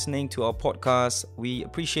for listening to our podcast. We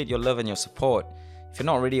appreciate your love and your support. If you're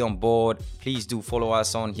not already on board, please do follow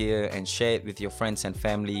us on here and share it with your friends and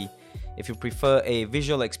family. If you prefer a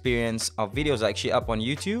visual experience, our videos are actually up on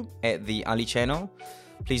YouTube at the Ali channel.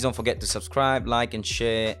 Please don't forget to subscribe, like and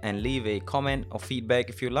share, and leave a comment or feedback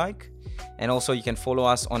if you like. And also you can follow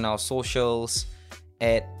us on our socials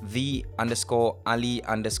at _Ali_channel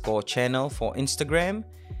for Instagram,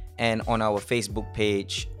 and on our Facebook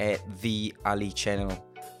page at The Ali Channel.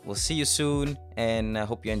 We'll see you soon, and I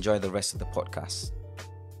hope you enjoy the rest of the podcast.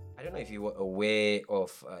 I don't know if you were aware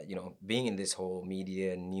of, being in this whole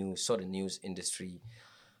media news industry,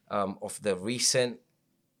 of the recent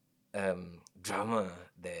drama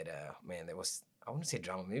that man, there was, I wouldn't say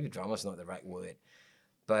drama, maybe drama is not the right word,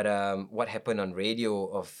 but what happened on radio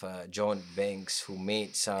of John Banks, who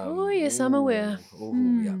made some. Oh, yes, I'm aware.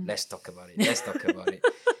 Yeah, let's talk about it. Let's talk about it.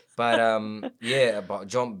 But yeah, about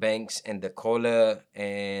John Banks and the caller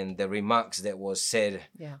and the remarks that was said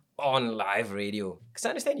Yeah. on live radio. Because I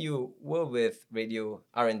understand you were with Radio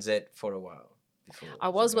RNZ for a while before. I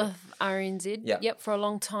is was that right? with RNZ, Yeah. yep, for a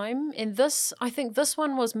long time. And I think this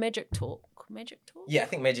one was Magic Talk. Magic Talk? Yeah, I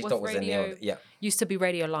think Magic With Talk was the name of radio. it. Yeah. Used to be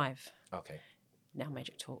Radio Live, Okay. now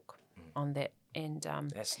Magic Talk on that. And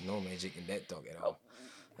There's no magic in that talk at all.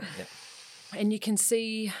 Yeah. and you can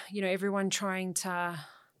see, everyone trying to,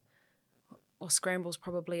 well, scramble's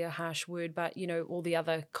probably a harsh word, but, all the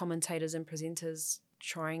other commentators and presenters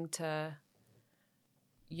trying to,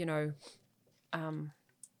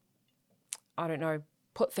 I don't know,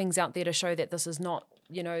 put things out there to show that this is not,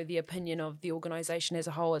 the opinion of the organisation as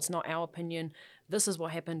a whole. It's not our opinion. This is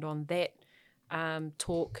what happened on that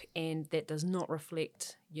talk, and that does not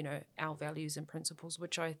reflect, our values and principles,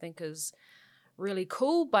 which I think is really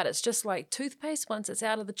cool. But it's just like toothpaste. Once it's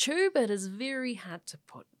out of the tube, it is very hard to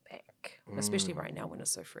put back, especially right now when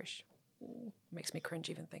it's so fresh. Makes me cringe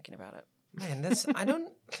even thinking about it. Man, I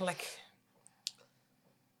don't like.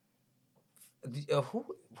 Who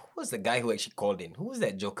was the guy who actually called in? Who was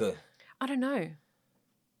that joker? I don't know.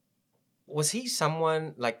 Was he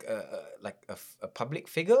someone like a public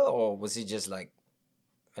figure, or was he just like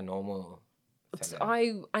a normal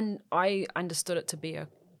fella? I understood it to be a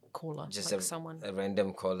caller, Just like someone. a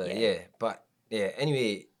random caller? Yeah. Yeah. But yeah,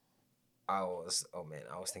 anyway, I was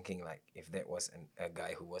thinking, like, if that was a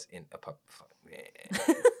guy who was in a pub, fuck,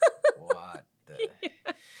 man, what the?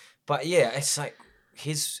 But yeah, it's like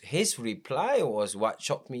his reply was what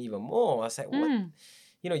shocked me even more. I was like, what?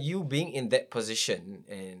 You being in that position,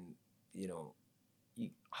 and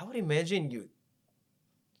I would imagine you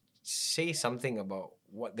say something about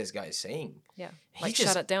what this guy is saying. Yeah, He like just-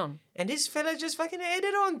 shut it down. And this fella just fucking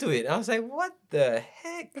added on to it. I was like, what the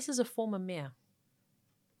heck? This is a former mayor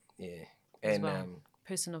Yeah. as And well.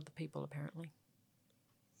 Person of the people, apparently.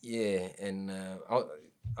 yeah, and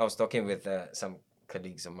I was talking with some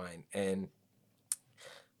colleagues of mine, and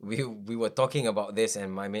we were talking about this,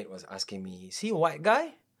 and my mate was asking me, is he a white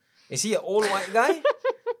guy? Is he an old white guy?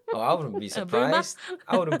 Oh, I wouldn't be boomer? surprised.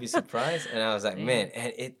 I wouldn't be surprised. And I was like, Yeah. man,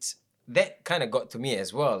 and that kind of got to me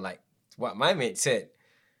as well. Like what my mate said.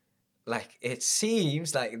 Like, it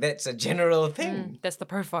seems like that's a general thing. That's the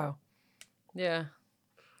profile. Yeah.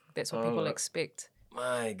 That's what people Oh. expect.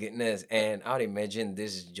 My goodness. And I would imagine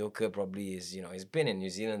this joker probably is, he's been in New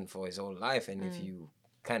Zealand for his whole life. And if you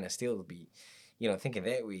kind of still be, thinking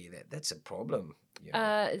that way, that's a problem.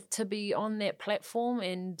 To be on that platform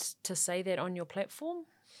and to say that on your platform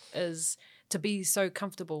is to be so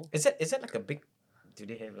comfortable. Is that like a big, do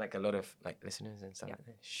they have like a lot of like listeners and stuff Yeah. like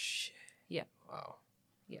that? Shit. Yeah, Wow.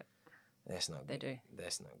 Yeah. That's not they good. do.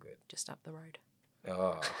 That's not good. Just up the road.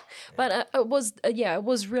 Oh. But it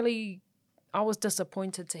was really, I was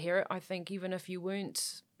disappointed to hear it. I think even if you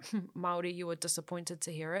weren't Māori, you were disappointed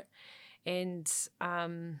to hear it. And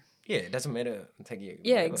Yeah, it doesn't matter.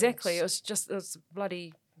 yeah, exactly. It was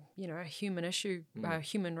bloody, a human issue,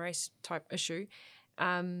 human race type issue.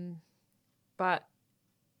 But,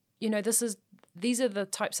 these are the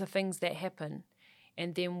types of things that happen.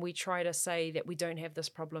 And then we try to say that we don't have this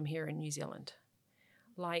problem here in New Zealand.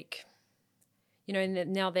 Like,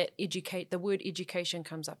 and now that the word education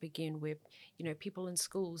comes up again, where, people in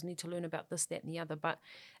schools need to learn about this, that, and the other. But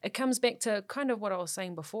it comes back to kind of what I was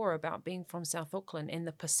saying before about being from South Auckland and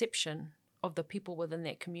the perception of the people within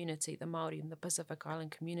that community, the Māori and the Pacific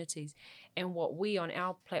Island communities, and what we on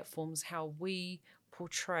our platforms, how we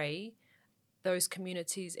portray those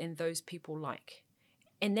communities and those people like.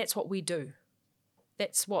 And that's what we do.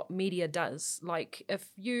 That's what media does. Like, if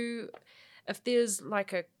there's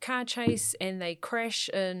like a car chase and they crash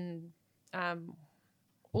in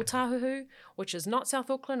Otahuhu, which is not South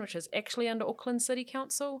Auckland, which is actually under Auckland City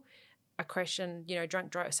Council, a crash in,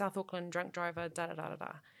 South Auckland, drunk driver,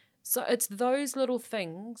 da-da-da-da-da. So it's those little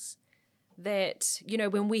things that,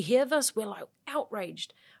 when we hear this, we're like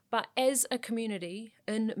outraged. But as a community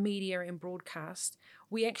in media and broadcast,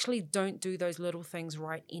 we actually don't do those little things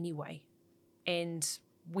right anyway. And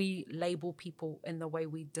we label people in the way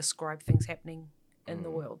we describe things happening in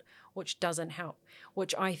the world, which doesn't help.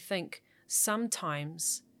 Which I think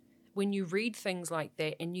sometimes when you read things like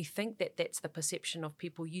that and you think that that's the perception of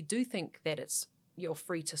people, you do think that you're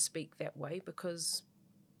free to speak that way because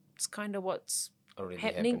it's kind of what's already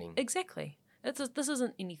happening. Exactly. This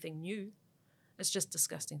isn't anything new. It's just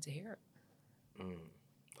disgusting to hear it.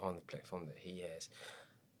 On the platform that he has.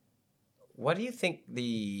 what do you think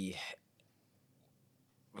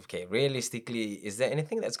realistically, is there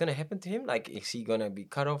anything that's gonna happen to him? Like, is he gonna be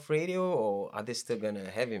cut off radio, or are they still gonna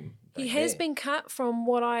have him? He like, has there? been cut from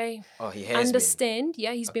what I Oh, he has understand.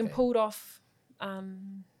 Yeah, he's been Okay. pulled off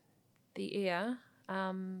the air.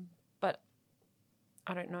 But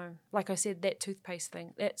I don't know. Like I said, that toothpaste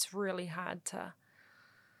thing, that's really hard to...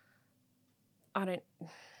 I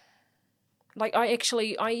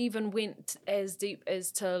even went as deep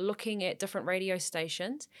as to looking at different radio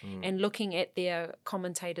stations and looking at their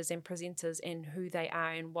commentators and presenters and who they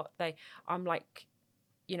are and I'm like,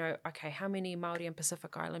 okay, how many Māori and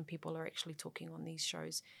Pacific Island people are actually talking on these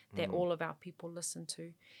shows that all of our people listen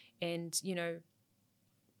to? And,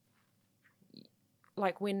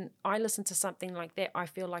 like when I listen to something like that, I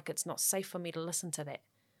feel like it's not safe for me to listen to that.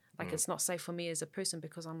 Like it's not safe for me as a person,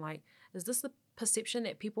 because I'm like, is this the perception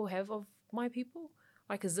that people have of my people?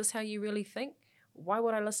 Like, is this how you really think? Why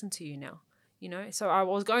would I listen to you now? So I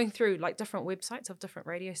was going through like different websites of different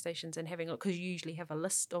radio stations and having a look, because you usually have a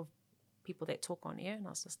list of people that talk on air, and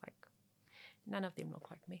I was just like, none of them look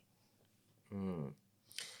like me.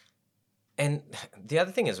 And the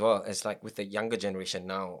other thing as well is, like, with the younger generation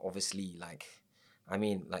now, obviously, like, I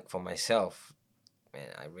mean, like for myself, man,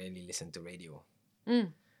 I rarely listen to radio.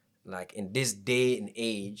 Like in this day and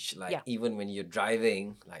age, like even when you're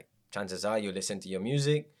driving, like chances are you listen to your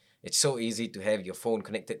music. It's so easy to have your phone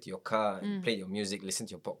connected to your car and play your music, listen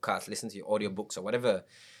to your podcast, listen to your audiobooks or whatever.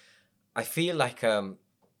 I feel like, I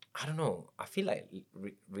don't know, I feel like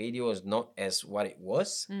radio is not as what it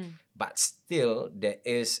was, but still there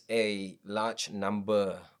is a large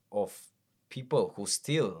number of people who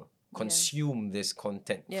still consume this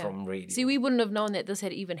content from radio. See, we wouldn't have known that this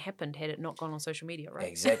had even happened had it not gone on social media, right?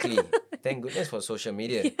 Exactly. Thank goodness for social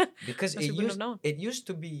media. Because it used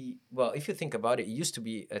to be, well, if you think about it, it used to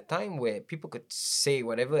be a time where people could say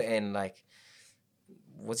whatever, and like,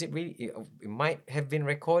 was it really, it might have been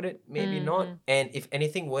recorded, maybe not. And if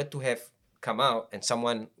anything were to have come out and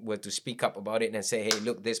someone were to speak up about it and say, hey,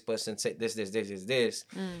 look, this person said this,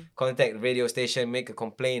 contact the radio station, make a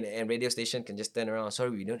complaint, and radio station can just turn around, sorry,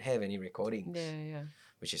 we don't have any recordings.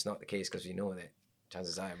 Which is not the case, because we know that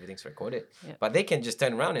chances are everything's recorded. But they can just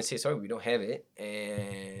turn around and say, sorry, we don't have it.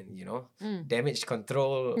 And, damage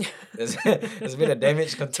control, there's been a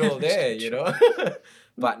damage control there,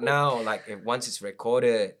 But now, like, once it's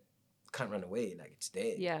recorded, can't run away, like, it's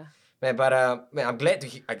there. Yeah. Man, but man, I'm glad to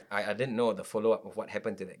hear. I didn't know the follow up of what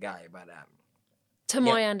happened to that guy, but to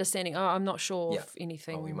my understanding, I'm not sure of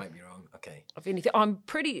anything. Oh, we might be wrong. Okay. Of anything, I'm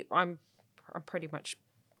pretty much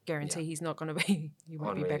guarantee he's not going to be. He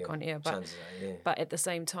won't be back on air, but chances are, but at the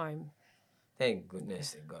same time, thank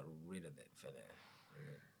goodness they got rid of that fella.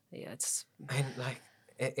 Yeah, it's and like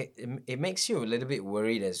it makes you a little bit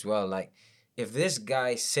worried as well. Like, if this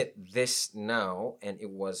guy said this now and it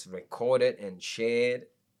was recorded and shared,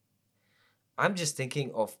 I'm just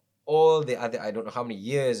thinking of all the other, I don't know how many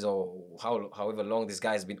years or however long this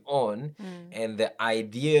guy's been on, and the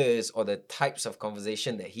ideas or the types of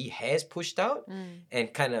conversation that he has pushed out,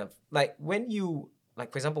 and kind of like when you,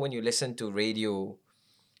 like for example, when you listen to radio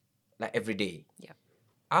like every day,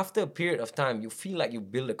 after a period of time, you feel like you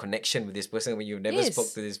build a connection with this person when you've never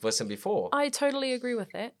spoke to this person before. I totally agree with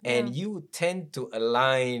that. And you tend to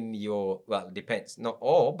align your, well, it depends, not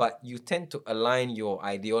all, but you tend to align your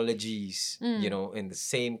ideologies, in the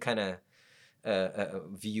same kind of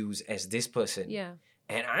views as this person. Yeah.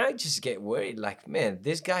 And I just get worried, like, man,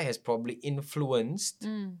 this guy has probably influenced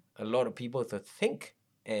a lot of people to think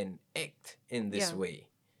and act in this way.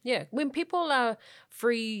 Yeah. When people are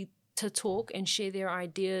free to talk and share their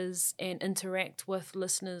ideas and interact with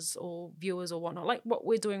listeners or viewers or whatnot, like what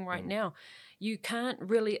we're doing right now, you can't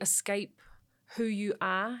really escape who you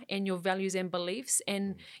are and your values and beliefs,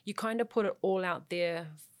 and you kind of put it all out there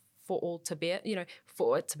for all to bear,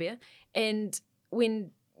 for it to bear. And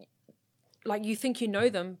when, like, you think you know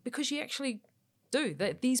them, because you actually do,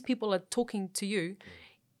 that these people are talking to you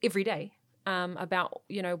every day about,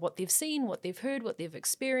 what they've seen, what they've heard, what they've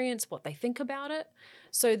experienced, what they think about it.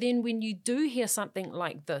 So then when you do hear something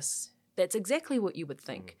like this, that's exactly what you would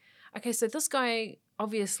think. Okay, so this guy,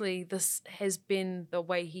 obviously this has been the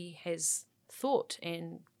way he has thought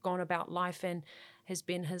and gone about life, and has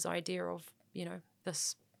been his idea of,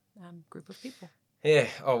 this group of people. Yeah.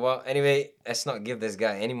 Oh, well, anyway, let's not give this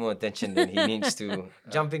guy any more attention than he needs to.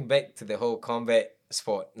 Jumping back to the whole combat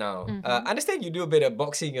sport now. I understand you do a bit of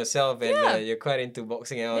boxing yourself, and you're quite into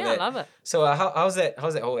boxing and all that. Yeah, I love it. So how's that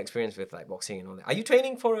whole experience with like boxing and all that? Are you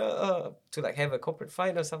training for to like have a corporate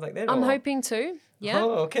fight or stuff like that? I'm or? hoping to. Yeah.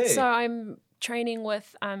 Oh, okay. So I'm training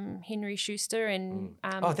with Henry Schuster and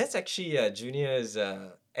oh, that's actually Junior's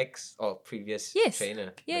ex or previous Yes.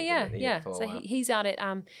 trainer. Yeah. For a So while. he's out at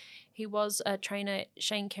he was a trainer at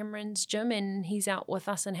Shane Cameron's gym, and he's out with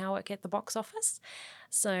us in Howick at the box office.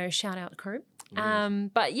 So shout out crew.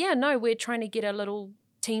 But yeah, no, we're trying to get a little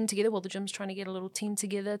team together. Well, the gym's trying to get a little team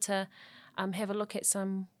together to have a look at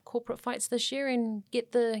some corporate fights this year and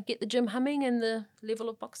get the gym humming and the level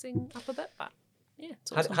of boxing up a bit. But yeah,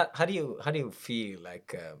 it's awesome. How do you feel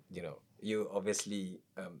like you obviously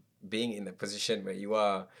being in the position where you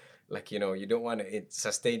are, like, you don't want to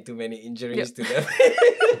sustain too many injuries to them.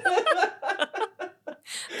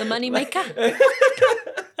 The money maker.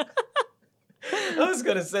 I was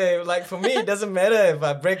gonna say, like, for me, it doesn't matter if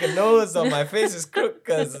I break a nose or my face is crooked,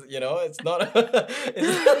 because it's not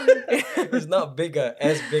it's not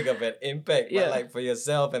as big of an impact. Yeah. But like for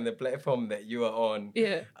yourself and the platform that you are on,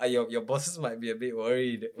 Yeah. Your bosses might be a bit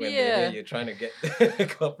worried when they Yeah. hear you're trying to get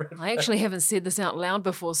corporate. I actually haven't said this out loud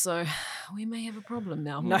before, so we may have a problem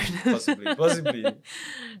now. No. Possibly.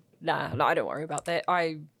 Nah, no, I don't worry about that.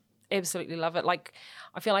 I absolutely love it. Like,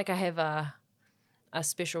 I feel like I have a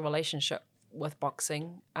special relationship with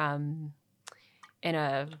boxing, and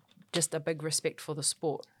just a big respect for the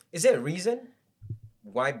sport. Is there a reason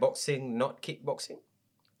why boxing, not kickboxing?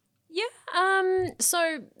 Yeah.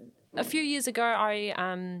 So a few years ago, I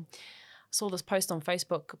saw this post on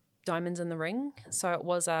Facebook, Diamonds in the Ring. So it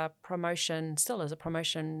was a promotion, still is a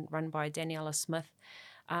promotion run by Daniela Smith.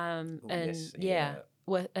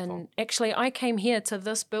 Actually, I came here to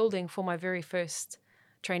this building for my very first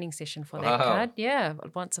training session for that card. Yeah,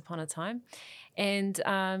 once upon a time. And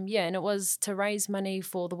and it was to raise money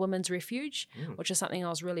for the Women's Refuge, which is something I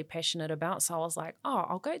was really passionate about. So I was like,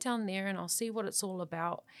 I'll go down there and I'll see what it's all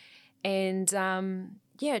about. And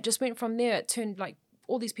it just went from there. It turned, like,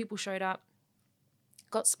 all these people showed up,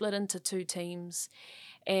 got split into 2 teams,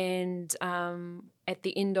 and at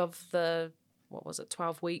the end of the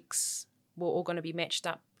 12 weeks, we're all going to be matched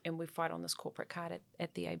up and we fight on this corporate card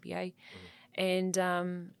at the ABA. And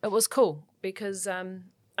it was cool because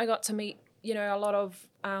I got to meet, a lot of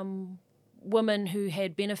women who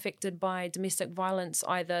had been affected by domestic violence,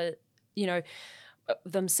 either,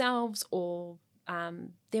 themselves or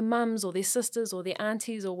their mums or their sisters or their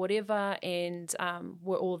aunties or whatever, and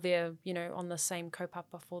we're all there, on the same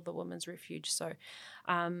kaupapa for the Women's Refuge. So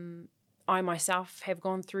I myself have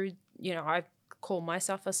gone through, I call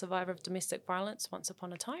myself a survivor of domestic violence once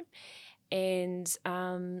upon a time. And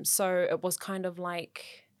so it was kind of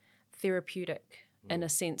like therapeutic in a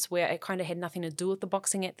sense, where it kind of had nothing to do with the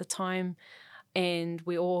boxing at the time. And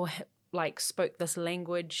we all spoke this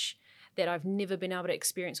language that I've never been able to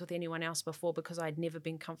experience with anyone else before, because I'd never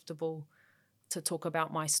been comfortable to talk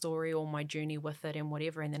about my story or my journey with it and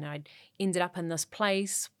whatever. And then I ended up in this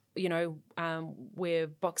place, where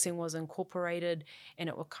boxing was incorporated, and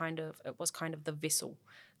it was kind of the vessel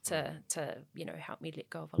to help me let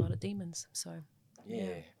go of a lot of demons. So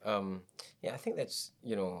I think that's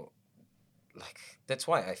that's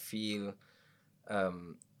why I feel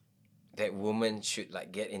that women should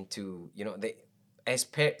get into they, as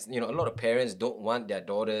parents, a lot of parents don't want their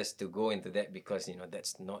daughters to go into that, because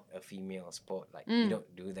that's not a female sport. You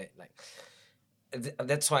don't do that.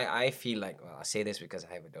 That's why I feel like, well, I say this because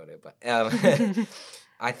I have a daughter, but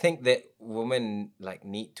I think that women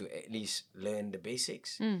need to at least learn the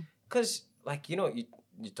basics, because you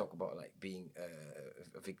talk about being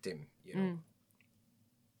a victim.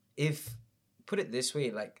 If put it this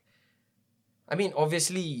way, I mean,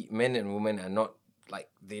 obviously men and women are not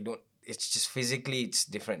they don't. It's just physically it's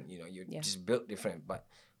different. You're just built different. But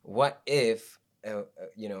what if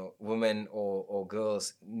women or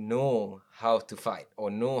girls know how to fight or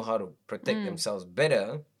know how to protect themselves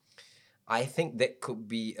better? I think that could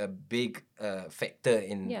be a big factor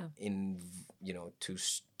in to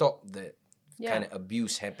stop the kind of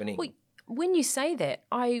abuse happening. Well, when you say that,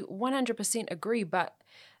 I 100% agree. But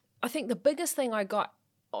I think the biggest thing I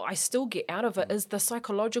still get out of it is the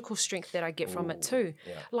psychological strength that I get from it too.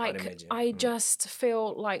 Yeah, I just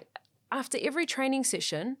feel like after every training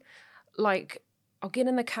session, I'll get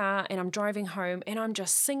in the car and I'm driving home and I'm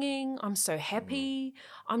just singing. I'm so happy.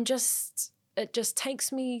 It just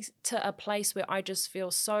takes me to a place where I just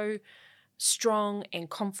feel so strong and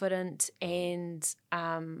confident, and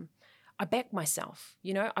I back myself.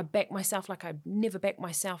 I back myself like I've never backed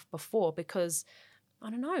myself before, because I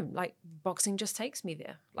don't know, boxing just takes me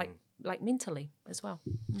there, mentally as well.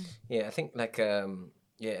 Yeah, I think I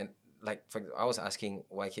was asking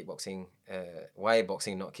why kickboxing, why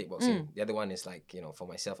boxing, not kickboxing. The other one is for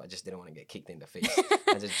myself, I just didn't want to get kicked in the face.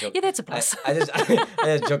 I just joke. Yeah, that's a plus. I just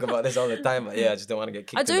joke about this all the time, but I just don't want to get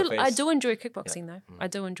kicked in the face. I do enjoy kickboxing though. I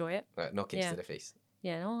do enjoy it. No kicks to the face.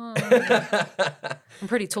 Yeah, no, I'm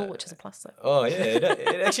pretty tall, which is a plus though. Oh yeah,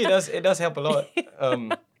 it actually does. It does help a lot.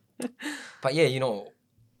 But yeah,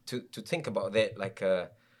 to think about that, like,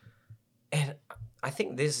 and I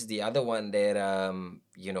think this is the other one that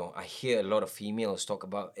I hear a lot of females talk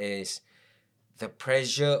about is the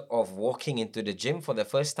pressure of walking into the gym for the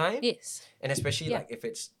first time. Yes. And especially Yeah. like if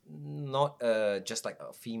it's not just like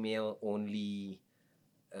a female only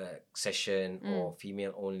session or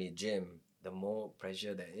female only gym, the more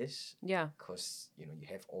pressure there is. Yeah. Because you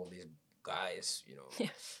have all these guys, Yeah.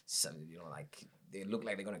 some, like they look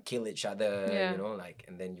like they're gonna kill each other, Yeah. like,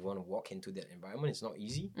 and then you want to walk into that environment. It's not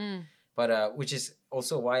easy. Mm. But which is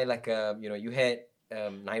also why, like, you had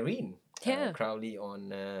Nyreen Yeah. Crowley on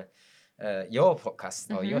your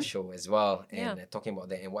podcast or your show as well, and Yeah. talking about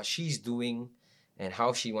that and what she's doing and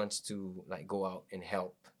how she wants to like go out and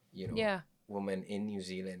help Yeah. women in New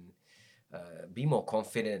Zealand be more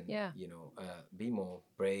confident, Yeah. be more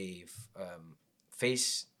brave,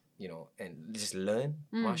 face, and just learn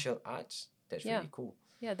martial arts. That's Yeah. really cool.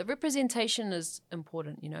 Yeah, the representation is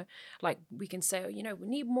important, Like we can say, we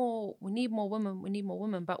need more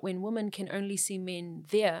women, but when women can only see men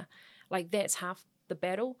there, like that's half the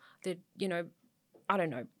battle. That, I don't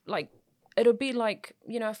know, like it'll be like,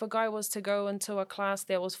 if a guy was to go into a class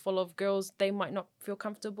that was full of girls, they might not feel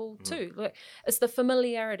comfortable too. Like it's the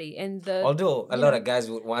familiarity and the Although a lot of guys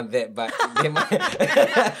would want that, but they might.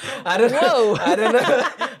 I don't Whoa. know.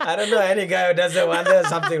 I don't know any guy who doesn't want that.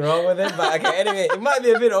 Something wrong with it. But okay, anyway, it might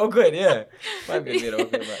be a bit awkward. Yeah, might be a bit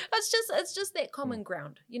awkward. But it's just that common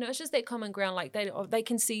ground. It's just that common ground. Like they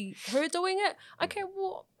can see her doing it. Okay,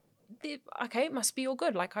 well, it must be all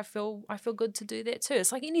good. Like I feel good to do that too.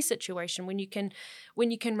 It's like any situation when you can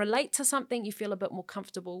relate to something, you feel a bit more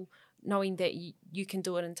comfortable knowing that you can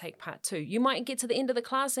do it and take part too. You might get to the end of the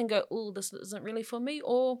class and go, oh, this isn't really for me,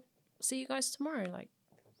 or see you guys tomorrow. Like,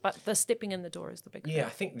 but the stepping in the door is the big thing. yeah, I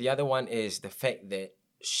think the other one is the fact that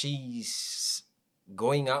she's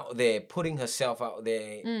going out there, putting herself out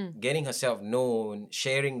there, getting herself known,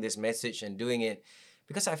 sharing this message and doing it.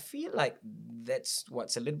 Because I feel like that's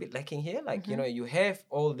what's a little bit lacking here. Like, you have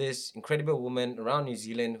all these incredible women around New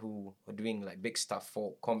Zealand who are doing like big stuff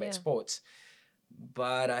for combat sports.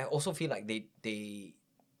 But I also feel like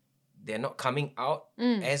they're not coming out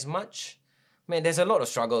as much. Man, there's a lot of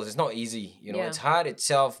struggles. It's not easy. It's hard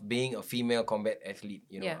itself being a female combat athlete.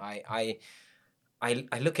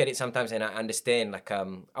 I look at it sometimes and I understand. Like,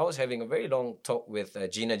 I was having a very long talk with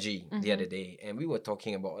Gina G the other day, and we were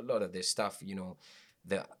talking about a lot of this stuff.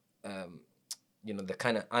 The the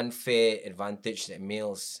kind of unfair advantage that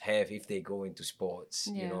males have if they go into sports,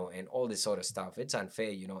 and all this sort of stuff. It's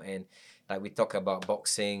unfair, and like we talk about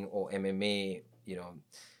boxing or MMA,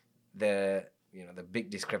 the big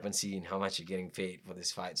discrepancy in how much you're getting paid for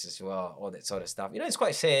these fights as well, all that sort of stuff. It's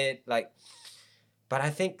quite sad, like, but I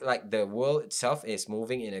think like the world itself is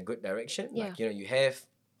moving in a good direction. Like, you have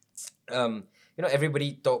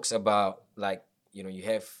everybody talks about, like, you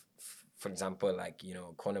have, for example, like,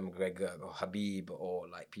 Conor McGregor or Habib, or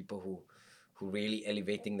like people who really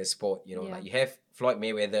elevating the sport, like you have Floyd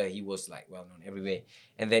Mayweather, he was like well known everywhere.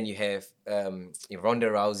 And then you have Ronda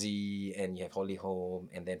Rousey, and you have Holly Holm,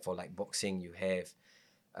 and then for like boxing you have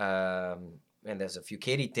and there's a few,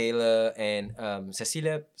 Katie Taylor and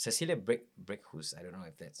Cecilia Breckhus. I don't know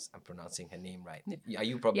if I'm pronouncing her name right. Yeah,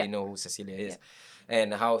 you probably know who Cecilia is,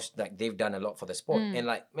 and how like they've done a lot for the sport. And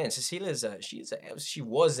like, man, Cecilia she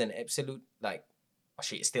was an absolute, like,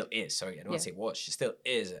 she still is. Sorry, I don't want to say was. She still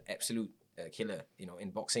is an absolute killer,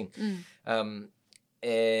 in boxing.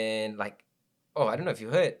 And like, oh, I don't know if you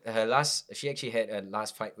heard she actually had a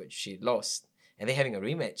last fight which she lost. And they're having a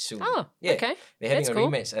rematch soon. Oh, yeah, okay. They're having That's a cool.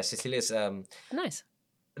 rematch. Cecilia's nice.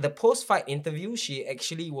 The post-fight interview, she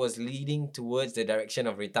actually was leading towards the direction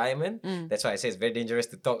of retirement. That's why I say it's very dangerous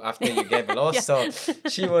to talk after you get lost. So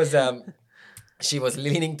she was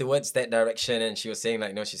leaning towards that direction, and she was saying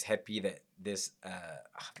like, no, she's happy that this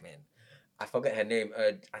man, I forgot her name.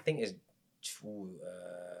 I think it's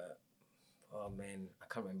oh man, I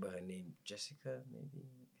can't remember her name. Jessica, maybe.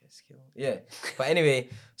 Yeah, but anyway,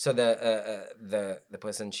 so the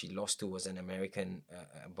person she lost to was an American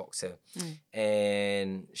boxer,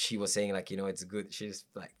 and she was saying like, it's good. She's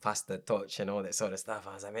like passed the torch and all that sort of stuff.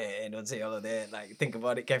 I was like, man, don't say all of that. Like, think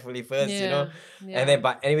about it carefully first, Yeah. And then,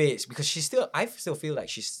 but anyway, it's because I still feel like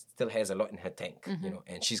she still has a lot in her tank,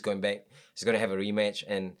 and she's going back. She's gonna have a rematch,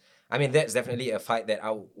 and I mean that's definitely a fight that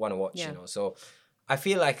I want to watch, So I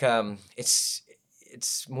feel like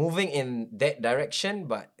it's moving in that direction,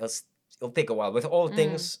 but it'll take a while. With all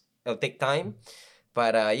things, it'll take time.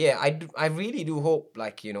 But yeah, I really do hope,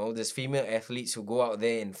 like, you know, there's female athletes who go out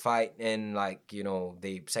there and fight, and, like, you know,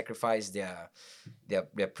 they sacrifice their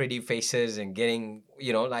pretty faces and getting,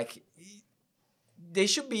 you know, like, they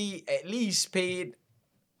should be at least paid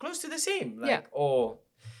close to the same. Like, Yeah. or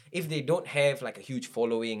if they don't have like a huge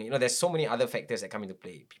following, you know, there's so many other factors that come into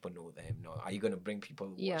play. People know them. You know, are you going to bring people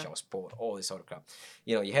who watch Yeah. our sport? All this sort of crap.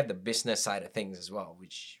 You know, you have the business side of things as well,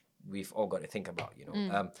 which we've all got to think about. You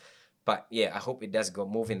know, but yeah, I hope it does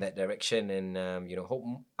move in that direction, and you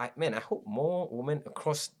know, I hope more women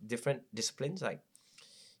across different disciplines, like,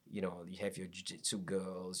 you know, you have your jiu-jitsu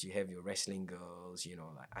girls, you have your wrestling girls. You know,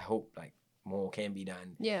 like, I hope like more can be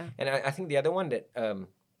done. Yeah. And I think the other one that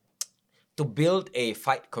to build a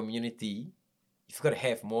fight community, you've got to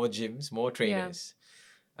have more gyms, more trainers,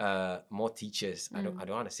 more teachers. I don't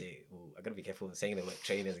want to say. I gotta be careful with saying the word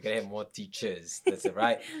trainers. You gotta have more teachers. That's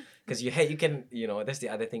right. Because you can, you know, that's the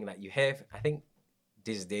other thing. Like, you have, I think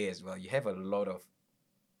this day as well, you have a lot of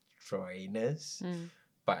trainers,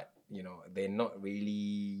 but, you know, they're not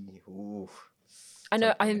really. I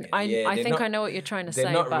know. something like that. Yeah, I they're think not- I know what you're trying to they're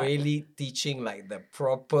say. not but really teaching like the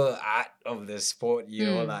proper art of the sport, you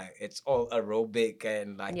know, like, it's all aerobic,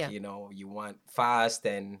 and like, Yeah. you know, you want fast,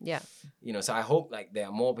 and yeah, you know, so I hope like there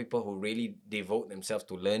are more people who really devote themselves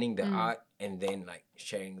to learning the art, and then like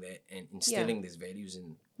sharing that and instilling these values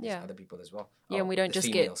in these Yeah. other people as well. yeah, and we don't the just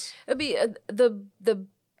females. get. It'd be the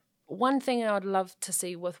one thing I would love to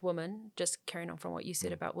see with women, just carrying on from what you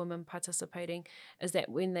said about women participating, is that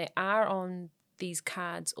when they are on these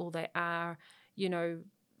cards, or they are, you know,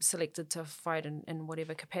 selected to fight in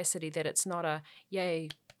whatever capacity, that it's not a yay,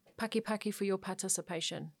 paki paki for your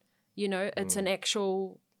participation. You know, it's an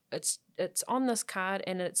actual, it's on this card,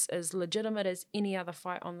 and it's as legitimate as any other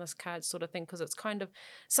fight on this card, sort of thing. Because it's kind of,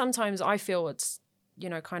 sometimes I feel it's, you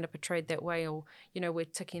know, kind of portrayed that way, or, you know, we're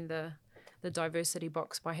ticking the diversity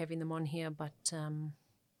box by having them on here, but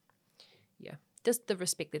yeah, just the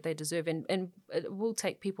respect that they deserve, and it will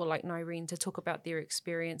take people like Nyreen to talk about their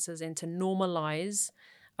experiences and to normalize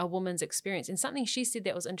a woman's experience. And something she said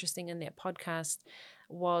that was interesting in that podcast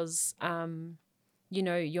was, you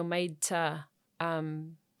know, you're made to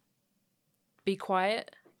be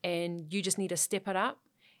quiet, and you just need to step it up.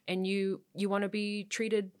 And you want to be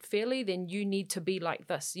treated fairly, then you need to be like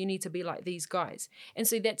this. You need to be like these guys. And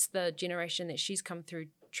so that's the generation that she's come through,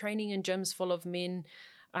 training in gyms full of men.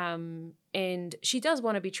 And she does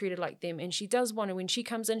want to be treated like them. And she does want to, when she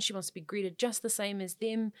comes in, she wants to be greeted just the same as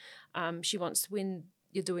them. She wants, when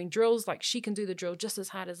you're doing drills, like, she can do the drill just as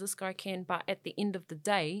hard as this guy can. But at the end of the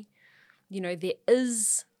day, you know, there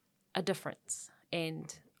is a difference.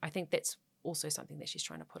 And I think that's also something that she's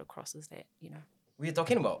trying to put across, is that, you know. We were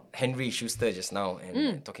talking about Henry Schuster just now,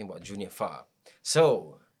 and talking about Junior Fa.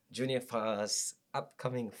 So, Junior Fa's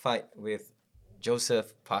upcoming fight with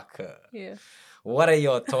Joseph Parker. Yeah. What are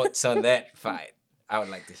your thoughts on that fight? I would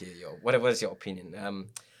like to hear what is your opinion?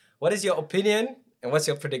 What is your opinion, and what's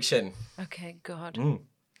your prediction? Okay, God.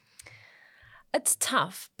 It's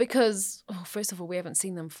tough because, first of all, we haven't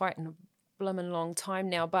seen them fight in a blooming long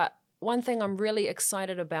time now. But one thing I'm really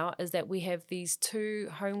excited about is that we have these two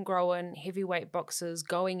homegrown heavyweight boxers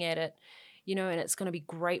going at it, you know, and it's going to be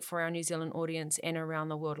great for our New Zealand audience and around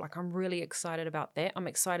the world. Like, I'm really excited about that. I'm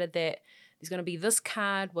excited that there's going to be this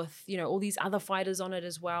card with, you know, all these other fighters on it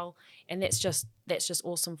as well. And that's just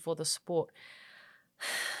awesome for the sport.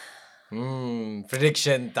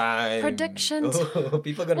 Prediction time. Predictions. Oh,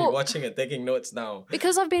 people are going to be watching and taking notes now.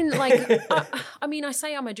 Because I've been like, I mean, I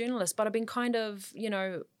say I'm a journalist, but I've been kind of, you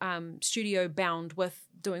know, studio bound with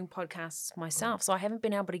doing podcasts myself. So I haven't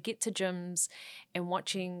been able to get to gyms and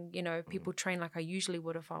watching, you know, people train like I usually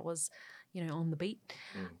would if I was, you know, on the beat.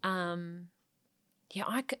 Yeah,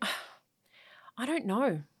 I don't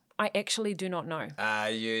know. I actually do not know.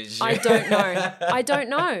 You sure? I don't know. I don't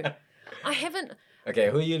know. I haven't.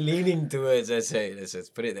 Okay, who are you leaning towards? Let's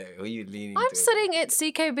just put it there. Who are you leaning I'm towards? sitting at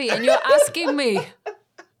CKB and you're asking me.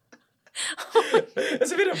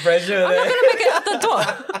 There's a bit of pressure there. I'm not going to make it at the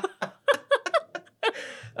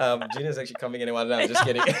door. Gina's actually coming in a while now. I'm just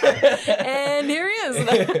kidding. And here he is.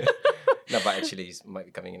 No, but actually, he might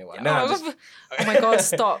be coming in a while. Oh my God,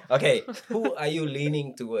 stop. Okay, who are you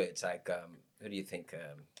leaning towards? Like, who do you think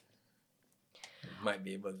might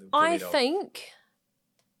be able to pull it off?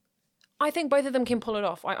 I think both of them can pull it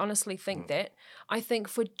off. I honestly think that. I think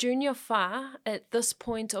for Junior Fa, at this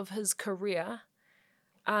point of his career,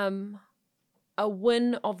 a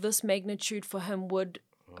win of this magnitude for him would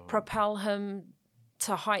propel him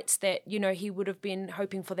to heights that, you know, he would have been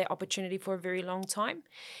hoping for that opportunity for a very long time.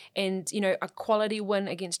 And, you know, a quality win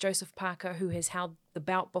against Joseph Parker, who has held the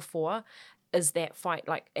belt before, is that fight.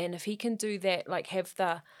 Like, and if he can do that, like have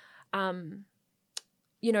the,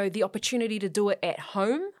 you know, the opportunity to do it at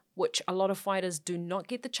home, which a lot of fighters do not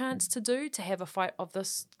get the chance to do, to have a fight of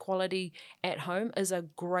this quality at home is a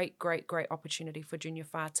great, great, great opportunity for Junior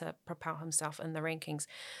Fa to propel himself in the rankings.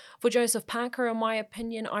 For Joseph Parker, in my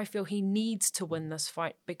opinion, I feel he needs to win this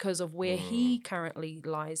fight because of where he currently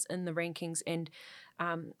lies in the rankings and,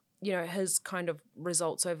 you know, his kind of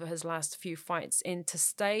results over his last few fights, and to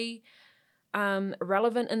stay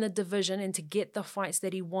relevant in the division and to get the fights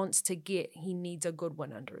that he wants to get, he needs a good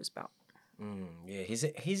win under his belt. Yeah,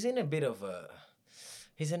 he's in a bit of a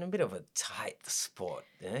tight spot,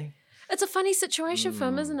 eh? It's a funny situation for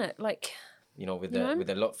him, isn't it? Like, You know, with You know?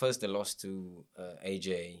 the first the loss to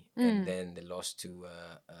AJ, and then the loss to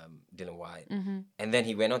Dylan White, and then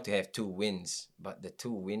he went on to have 2 wins. But the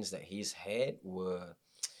 2 wins that he's had were,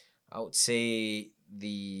 I would say,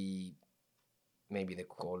 maybe the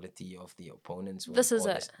quality of the opponents. This is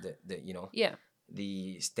it. The you know, yeah,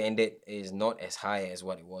 the standard is not as high as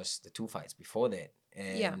what it was the 2 fights before that.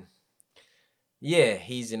 And yeah,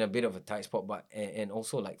 he's in a bit of a tight spot, but and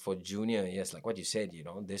also like for Junior, yes, like what you said, you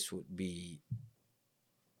know, this would be,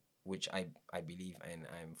 which I believe and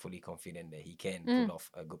I'm fully confident that he can pull off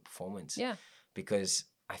a good performance. Yeah. Because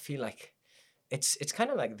I feel like it's kind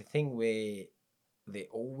of like the thing where they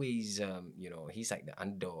always you know, he's like the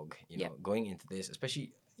underdog, you know, going into this,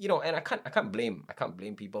 especially, you know, and I can't blame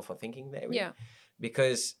people for thinking that way. Yeah.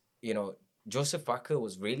 Because, you know, Joseph Parker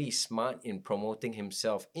was really smart in promoting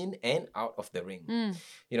himself in and out of the ring.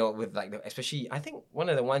 You know, with like especially, I think one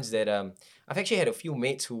of the ones that I've actually had a few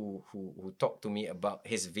mates who talked to me about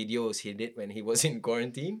his videos he did when he was in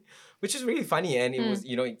quarantine, which is really funny, and it was,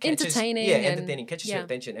 you know, it catches, entertaining, catches your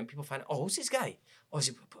attention, and people find, oh, who's this guy? Oh, is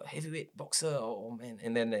he a heavyweight boxer? Oh man,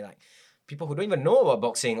 and then they're like people who don't even know about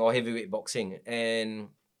boxing or heavyweight boxing, and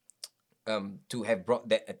to have brought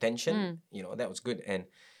that attention, you know, that was good. And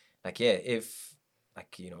like, yeah, if,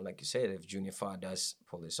 like, you know, like you said, if Junior Fa does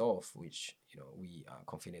pull this off, which, you know, we are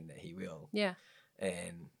confident that he will. Yeah.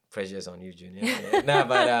 And pressure's on you, Junior.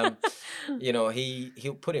 But you know,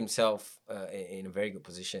 he'll put himself in a very good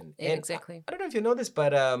position. Yeah, and exactly. I don't know if you know this,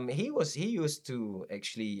 but he used to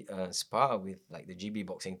actually spar with like the GB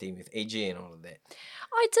boxing team with AJ and all of that.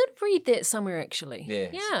 I did read that somewhere actually. Yeah.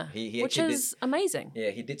 Yeah. He which is amazing.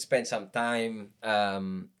 Yeah, he did spend some time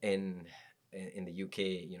in the UK,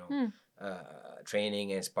 you know,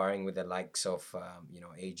 training and sparring with the likes of you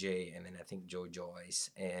know, AJ, and then I think Joe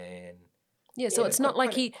Joyce, and yeah, so it's not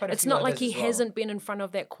like he well. hasn't been in front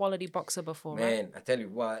of that quality boxer before, right? Man, I tell you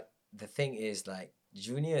what, the thing is, like,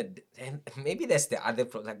 Junior, and maybe that's the other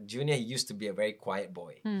like Junior, he used to be a very quiet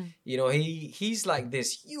boy. You know, he's like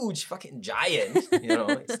this huge fucking giant, you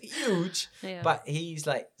know, he's huge. Yeah. But he's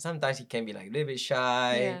like, sometimes he can be like a little bit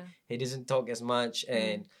shy. Yeah. He doesn't talk as much,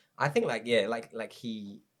 and I think like, yeah, like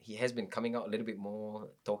he has been coming out a little bit more,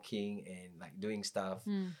 talking and like doing stuff,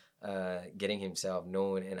 getting himself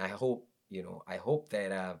known, and I hope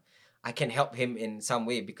that I can help him in some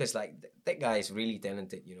way, because like that guy is really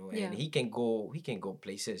talented, you know, and he can go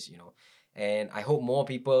places, you know, and I hope more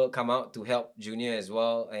people come out to help Junior as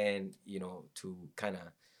well, and, you know, to kind of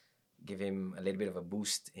give him a little bit of a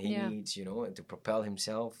boost he needs, you know, and to propel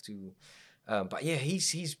himself to. But yeah,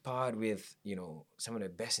 he's paired with, you know, some of the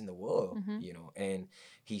best in the world, you know, and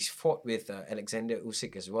he's fought with Alexander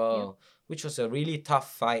Usyk as well, which was a really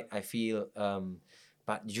tough fight, I feel.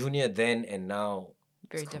 But Junior then and now,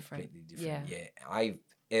 Very it's different. completely different. Yeah.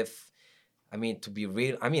 To be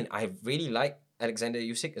real, I really like Alexander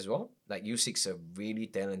Usyk as well. Like, Usyk's a really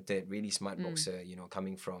talented, really smart boxer, you know,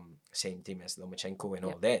 coming from same team as Lomachenko and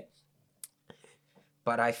all that.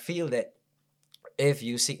 But I feel that if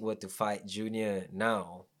Usyk were to fight Junior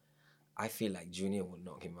now, I feel like Junior will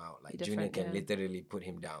knock him out. Like, Junior can literally put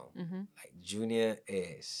him down. Like, Junior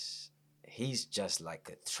he's just like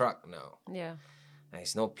a truck now. Yeah.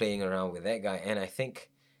 There's no playing around with that guy. And I think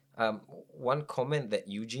one comment that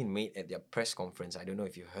Eugene made at their press conference, I don't know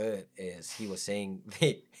if you heard, is he was saying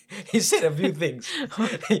he said a few things.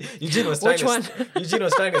 Eugene was trying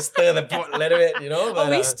to stir the pot a little bit, you know.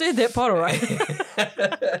 But, he stirred that pot, all right.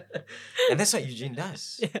 And that's what Eugene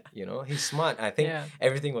does. You know, he's smart. I think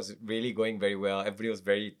everything was really going very well. Everybody was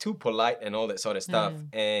very too polite and all that sort of stuff.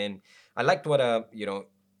 And I liked what you know,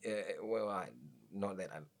 not that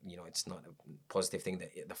you know, it's not a positive thing that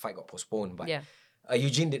the fight got postponed, but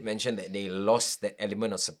Eugene did mention that they lost that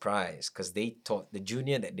element of surprise, because they thought the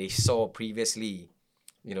Junior that they saw previously,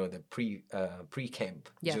 you know, the pre-camp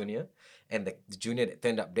Junior, and the Junior that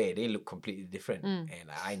turned up there, they look completely different.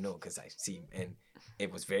 And I know, because I've seen, and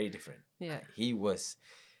it was very different. Yeah. He was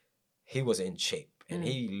in shape, and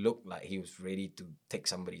he looked like he was ready to take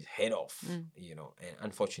somebody's head off, you know. And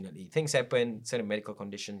unfortunately, things happen, certain medical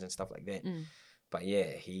conditions and stuff like that. But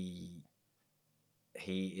yeah, he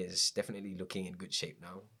is definitely looking in good shape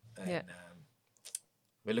now. And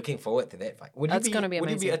we're looking forward to that fight. That's gonna be would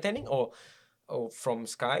you be amazing. attending or from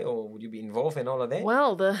Sky, or would you be involved in all of that?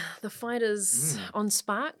 Well, the fight is on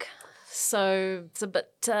Spark, so it's a bit.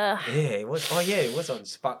 Yeah, it was. Oh yeah, it was on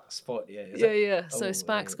Spark Sport. Yeah. Yeah. So Oh,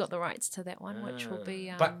 Spark's right. got the rights to that one, which will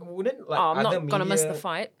be. But wouldn't like I'm other not gonna miss the media-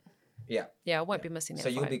 fight. Yeah. Yeah, I won't be missing that So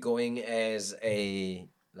fight. you'll be going as a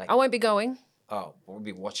like. I won't be going. Oh, we'll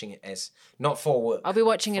be watching it as not for work. I'll be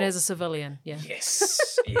watching it as a civilian. Yeah.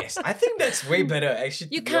 Yes, yes. I think that's way better.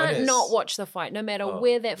 Actually, You to be can't honest. not watch the fight, no matter Oh,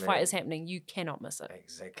 where that fight man. is happening. You cannot miss it.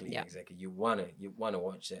 Exactly, Yeah. exactly. You wanna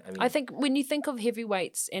watch it. I mean, I think when you think of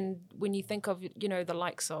heavyweights and when you think of, you know, the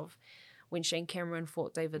likes of when Shane Cameron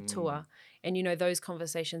fought David Tua, and, you know, those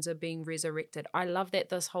conversations are being resurrected. I love that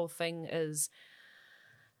this whole thing is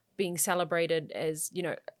being celebrated as, you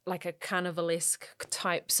know, like a carnivalesque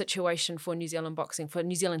type situation for New Zealand boxing, for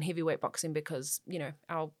New Zealand heavyweight boxing, because, you know,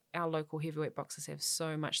 our local heavyweight boxers have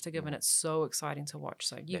so much to give and it's so exciting to watch.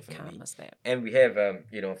 So you Definitely. can't miss that. and we have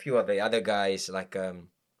you know, a few of the other guys like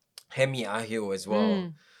Hemi Ahio as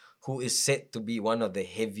well, who is said to be one of the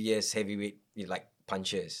heaviest heavyweight like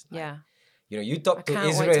punchers. Like, Yeah. you know, you talk I to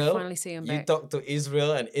can't wait to Israel. finally see him You back. talk to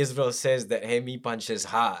Israel, and Israel says that Hemi punches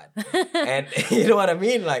hard, and you know what I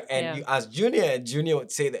mean. Like, and Yeah. you ask Junior, and Junior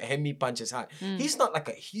would say that Hemi punches hard. He's not like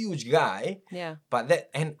a huge guy, Yeah. but that,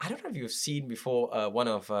 and I don't know if you've seen before one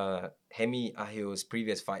of Hemi Ahio's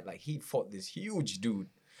previous fight. Like, he fought this huge dude.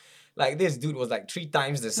 Like, this dude was like 3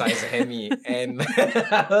 times the size of Hemi. And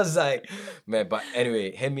I was like, man, but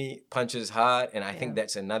anyway, Hemi punches hard. And I think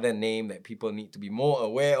that's another name that people need to be more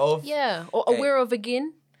aware of. Yeah. Or aware of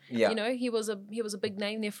again. Yeah. You know, he was a big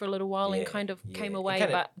name there for a little while and kind of came away,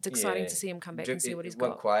 but it's exciting to see him come back and see what he's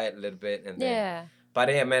went got. quiet a little bit. And then, Yeah. but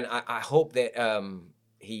yeah, man, I hope that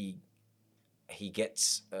he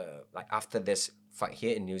gets, like after this fight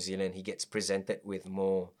here in New Zealand, he gets presented with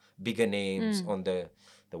more bigger names on the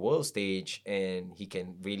world stage, and he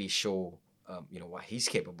can really show you know, what he's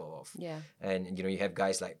capable of. Yeah. And you know, you have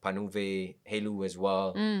guys like Panuve Helu as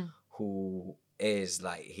well, who is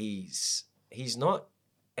like he's not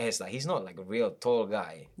like a real tall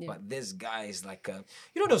guy, but this guy is like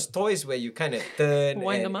you know those toys where you kind of turn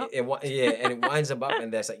Wind and them up? and it winds them up,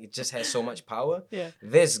 and there's like, it just has so much power. Yeah.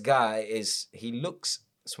 This guy he looks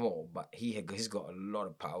small, but he's got a lot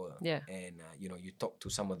of power. Yeah. And you know, you talk to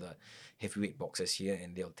some of the heavyweight boxers here,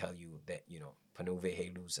 and they'll tell you that, you know, Panuve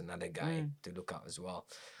Helu's another guy to look out as well.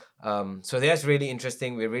 So that's really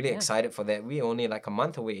interesting. We're really excited for that. We're only like a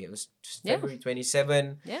month away. It was just February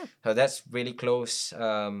 27. Yeah. So that's really close.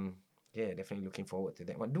 Yeah, definitely looking forward to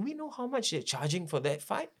that one. Do we know how much they're charging for that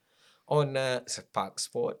fight on Spark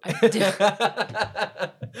Sport?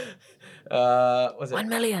 Was it 1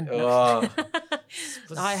 million. Oh.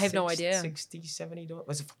 I have no idea. $60, $70.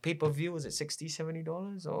 Was it for pay-per-view? Was it $60,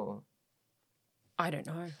 $70 or? I don't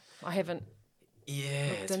know. I haven't. Yeah,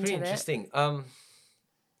 Looked it's into pretty that. interesting. I'll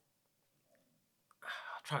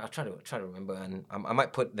try to remember, and I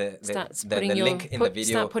might put the link in the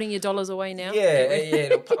video. Start putting your dollars away now.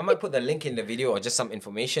 Yeah. I might put the link in the video or just some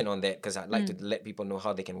information on that, because I'd like to let people know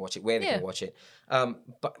how they can watch it, where they can watch it.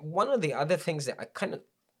 But one of the other things that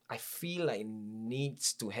I feel like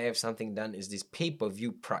needs to have something done is this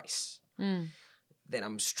pay-per-view price that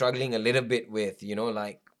I'm struggling a little bit with. You know,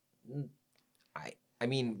 like I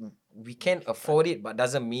mean, we can't afford it, but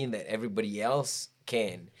doesn't mean that everybody else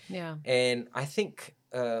can. Yeah. And I think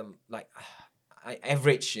like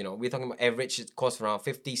average, you know, we're talking about average, it costs around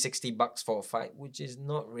 $50-$60 for a fight, which is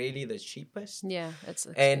not really the cheapest. Yeah, it's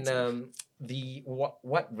expensive. And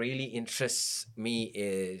what really interests me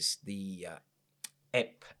is the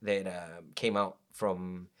app that came out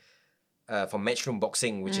from Matchroom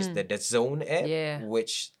Boxing, which is the DAZN app,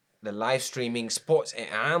 which the live streaming sports, and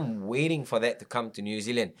I'm waiting for that to come to New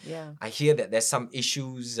Zealand. Yeah. I hear that there's some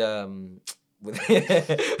issues with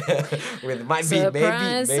Surprise.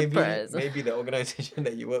 maybe the organization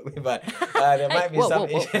that you work with, but there might be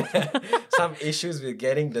some issues with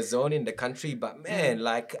getting the zone in the country. But man,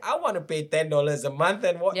 like, I want to pay $10 a month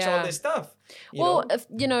and watch all this stuff. You know? If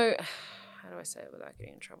you know, how do I say it without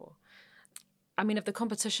getting in trouble? I mean, if the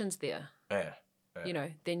competition's there, you know,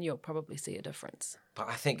 then you'll probably see a difference. But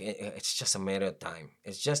I think it's just a matter of time.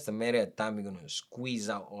 It's just a matter of time. We're going to squeeze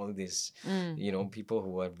out all this, you know, people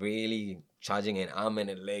who are really charging an arm and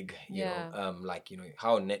a leg, you know, like, you know,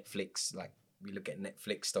 how Netflix, like, we look at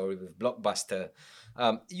Netflix story with Blockbuster.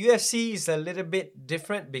 UFC is a little bit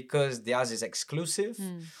different because theirs is exclusive.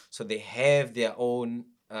 So they have their own,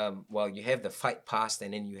 you have the Fight Pass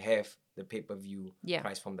and then you have the pay-per-view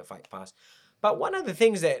price from the Fight Pass. But one of the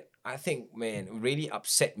things that I think, man, really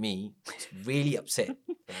upset me, really upset,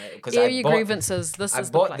 right? Because Air your grievances. This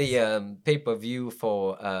is the bought place. the pay-per-view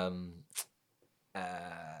for the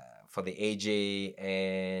AJ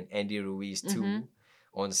and Andy Ruiz 2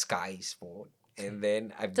 on Sky Sport. And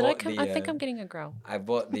then I think I'm getting a growl. I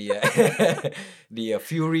bought the the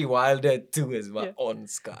Fury Wilder 2 as well on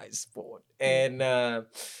Sky Sport. And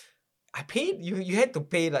I paid, you had to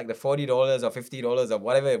pay like the $40 or $50 or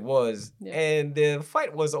whatever it was. Yeah. And the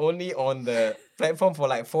fight was only on the platform for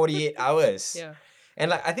like 48 hours. Yeah.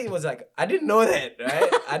 And like, I think it was like, I didn't know that,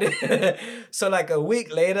 right? I didn't. So like a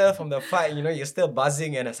week later from the fight, you're still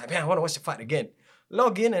buzzing and it's like, man, I want to watch the fight again.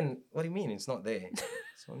 Log in and what do you mean? It's not there.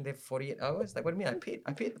 It's only there for 48 hours? Like, what do you mean?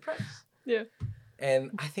 I paid the price. Yeah.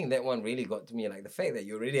 And I think that one really got to me. Like the fact that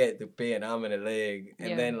you really had to pay an arm and a leg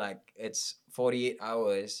and then like it's 48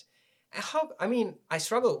 hours. I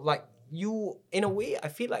struggle. Like in a way, I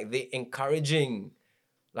feel like they're encouraging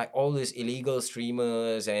like all these illegal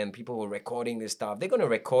streamers and people who are recording this stuff. They're going to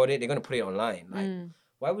record it. They're going to put it online. Like,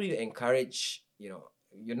 why would you encourage,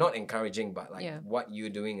 you're not encouraging, but like what you're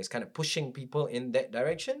doing is kind of pushing people in that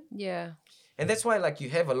direction. Yeah. And that's why like you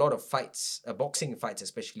have a lot of fights, boxing fights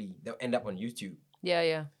especially, that end up on YouTube.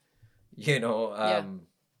 Yeah.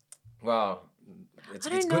 Wow. I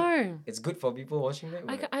don't know. It's good for people watching that.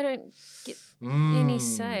 I don't get any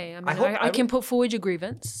say. I mean, I can put forward your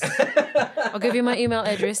grievance. I'll give you my email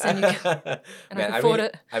address and you can, and I can forward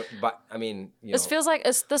it. This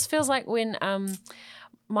feels like when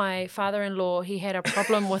my father-in-law, he had a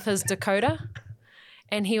problem with his decoder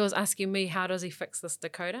and he was asking me, how does he fix this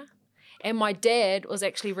decoder? And my dad was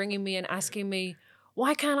actually ringing me and asking me,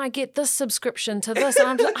 why can't I get this subscription to this? And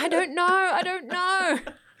I'm just, I don't know.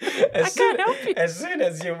 I can't help you. As soon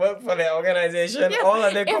as you work for the organization, all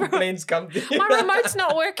other complaints come to you. My remote's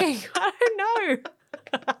not working. I don't know.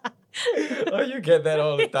 Oh, you get that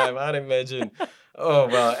all the time, I'd imagine. Oh,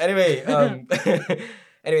 well. Anyway,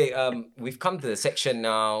 we've come to the section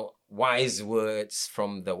now, wise words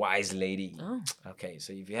from the wise lady. Oh. Okay,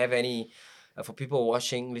 so if you have any, for people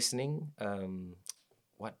watching, listening,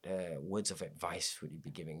 what words of advice would you be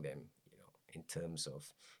giving them, in terms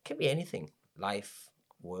of, can be anything, life,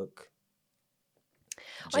 work,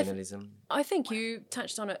 journalism? I think you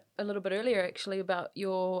touched on it a little bit earlier, actually, about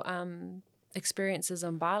your experiences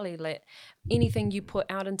in Bali. Like anything you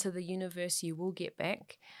put out into the universe, you will get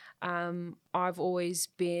back. I've always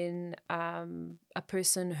been a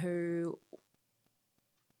person who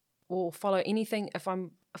will follow anything. If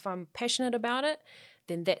I'm passionate about it,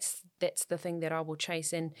 then that's the thing that I will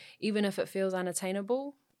chase. And even if it feels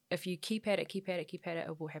unattainable, if you keep at it,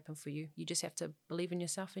 it will happen for you. You just have to believe in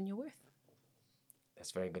yourself and your worth.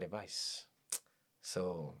 That's very good advice.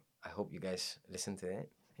 So I hope you guys listen to that.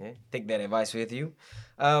 Yeah, take that advice with you.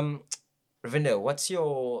 Ravinder, what's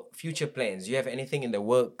your future plans? Do you have anything in the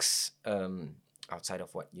works outside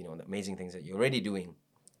of what, the amazing things that you're already doing?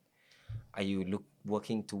 Are you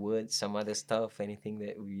working towards some other stuff? Anything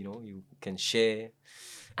that, you can share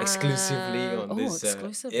exclusively on this?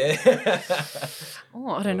 Exclusively? Yeah.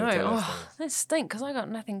 I don't know. That stinks because I got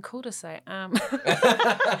nothing cool to say. I'm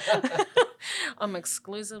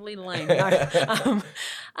exclusively lame. No.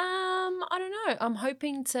 I don't know. I'm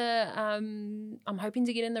hoping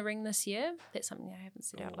to get in the ring this year. That's something I haven't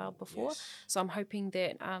said out loud before. Yes. So I'm hoping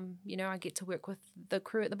that I get to work with the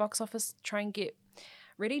crew at the box office, try and get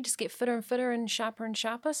ready, just get fitter and fitter and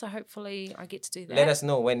sharper. So hopefully I get to do that. Let us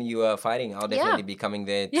know when you are fighting. I'll definitely be coming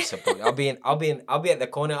there to support. I'll be at the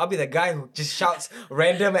corner. I'll be the guy who just shouts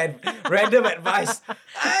random advice.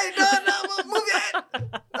 Hey, no, move your head.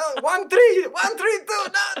 1, 3, 1, 3, 2,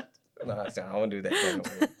 no, I won't do that. No.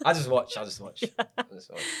 I'll just watch. I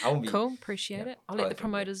won't be cool. Appreciate it. I'll let the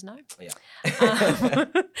promoters know. Yeah.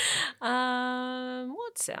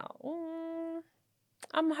 What's out?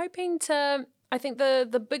 I'm hoping to. I think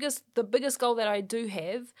the biggest goal that I do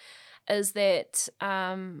have is that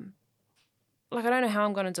I don't know how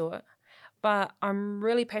I'm going to do it, but I'm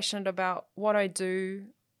really passionate about what I do,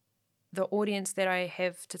 the audience that I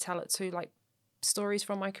have to tell it to, like stories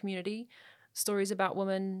from my community, stories about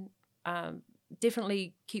women.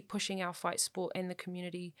 Definitely keep pushing our fight sport and the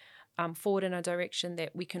community forward in a direction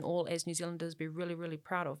that we can all as New Zealanders be really, really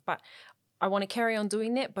proud of. But I want to carry on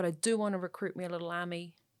doing that, but I do want to recruit me a little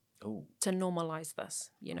army Oh. to normalize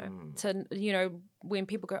this, when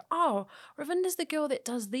people go, oh, Ravinder's the girl that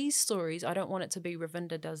does these stories. I don't want it to be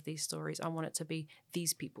Ravinder does these stories. I want it to be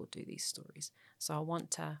these people do these stories. So I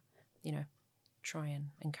want to, try and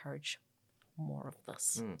encourage more of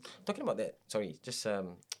this. Talking about that, sorry, just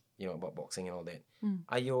about boxing and all that.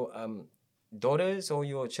 Are your daughters or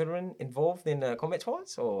your children involved in combat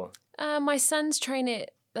sports or? My sons train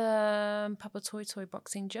at Papa Toi Toi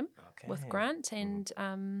Boxing Gym with Grant and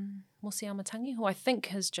Mosi Amatangi, who I think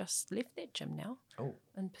has just left that gym now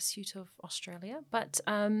in pursuit of Australia. But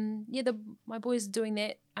my boys are doing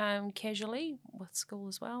that casually with school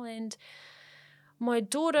as well. And my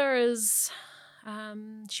daughter is,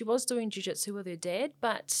 she was doing jiu-jitsu with her dad,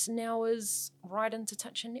 but now is right into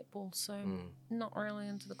touching netball, so not really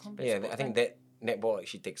into the combat sport I think that netball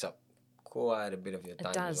actually takes up quite a bit of your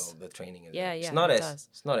time as well, the training. It's not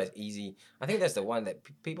as easy. I think that's the one that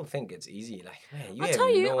people think it's easy. Like, man, you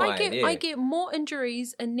idea. I get more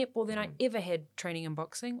injuries in netball than I ever had training in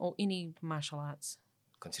boxing or any martial arts.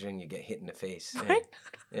 Considering you get hit in the face. Right?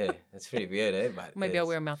 Yeah, that's pretty weird, eh? But maybe I'll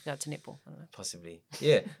wear a mouth guard to netball. I don't know. Possibly.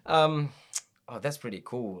 Yeah. Oh, that's pretty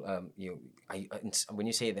cool. When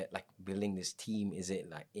you say that, like building this team, is it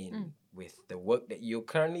like with the work that you're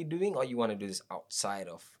currently doing, or you want to do this outside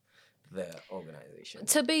of the organization?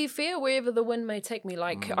 To be fair, wherever the wind may take me,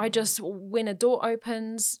 I just, when a door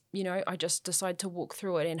opens, I just decide to walk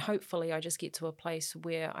through it, and hopefully I just get to a place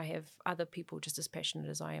where I have other people just as passionate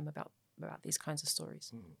as I am about these kinds of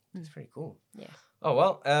stories. That's pretty cool. Yeah. Oh,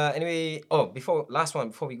 well, anyway, before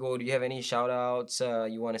we go, do you have any shout outs?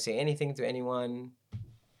 You want to say anything to anyone?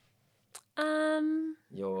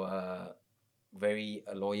 Your very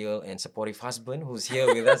loyal and supportive husband who's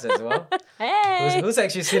here with us as well. Hey! Who's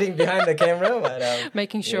actually sitting behind the camera. But,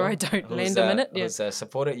 making sure I don't land a minute. Who's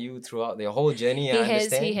supported you throughout the whole journey, I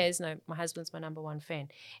understand. He has. No, my husband's my number one fan.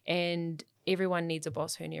 And everyone needs a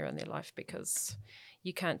boss Hunia in their life because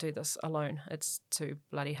you can't do this alone. It's too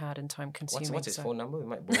bloody hard and time consuming. What's his phone number? We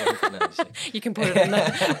might borrow it. You can put it in the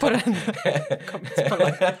comments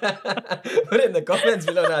below. Put it in the comments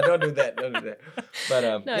below. No, don't do that.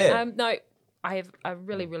 But no, I have a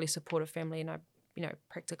really, really supportive family, and I,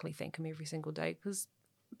 practically thank him every single day, because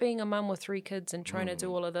being a mum with 3 kids and trying to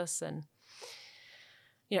do all of this, and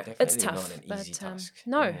it's tough. Not an easy task.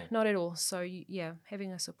 No, not at all. So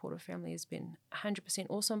having a supportive family has been 100%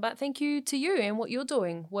 awesome. But thank you to you and what you're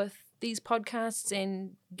doing with these podcasts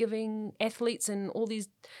and giving athletes and all these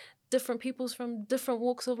different peoples from different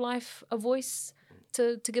walks of life a voice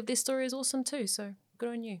to give their story is awesome too. So good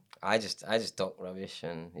on you. I just talk rubbish,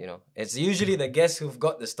 and it's usually the guests who've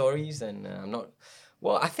got the stories, and I'm not.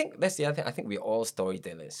 Well, I think that's the other thing. I think we're all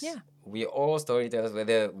storytellers. Yeah. We're all storytellers,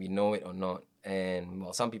 whether we know it or not. And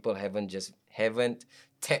some people haven't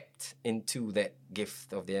tapped into that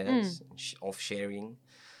gift of theirs of sharing.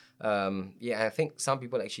 I think some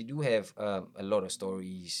people actually do have a lot of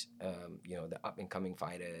stories. The up and coming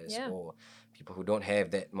fighters or people who don't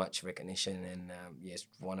have that much recognition. And yes,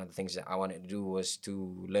 one of the things that I wanted to do was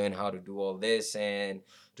to learn how to do all this and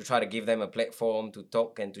to try to give them a platform to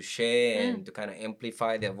talk and to share and to kind of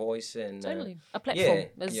amplify their voice. And totally, a platform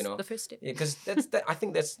is the first step. Yeah, because I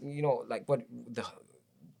think that's like what the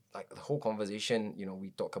whole conversation.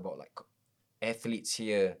 We talk about like athletes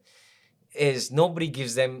here. Is nobody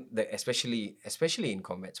gives them especially in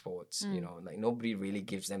combat sports, like nobody really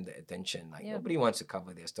gives them the attention. Like nobody wants to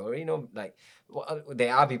cover their story.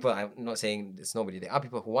 There are people. I'm not saying it's nobody. There are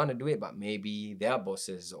people who want to do it, but maybe they are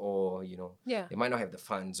bosses, or they might not have the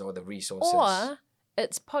funds or the resources. Or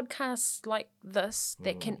it's podcasts like this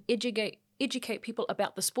that can educate people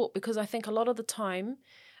about the sport, because I think a lot of the time,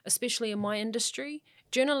 especially in my industry,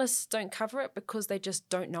 journalists don't cover it because they just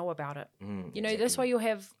don't know about it. Exactly. That's why you'll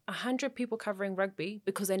have 100 people covering rugby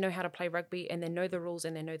because they know how to play rugby and they know the rules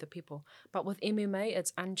and they know the people. But with MMA,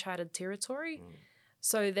 it's uncharted territory.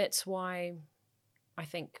 So that's why I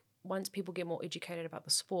think once people get more educated about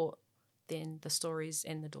the sport, then the stories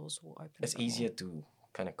and the doors will open. It's easier to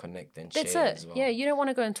kind of connect and that's share it. as well. Yeah, you don't want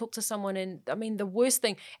to go and talk to someone, and I mean the worst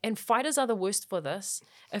thing, and fighters are the worst for this.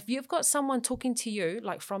 If you've got someone talking to you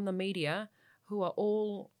like from the media who are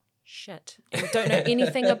all shit and don't know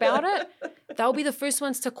anything about it, they'll be the first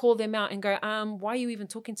ones to call them out and go, why are you even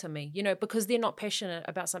talking to me? Because they're not passionate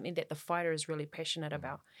about something that the fighter is really passionate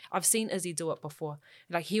about. I've seen Izzy do it before.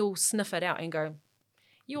 Like he'll sniff it out and go,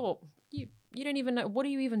 you don't even know, what are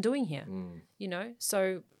you even doing here?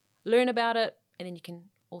 So learn about it, and then you can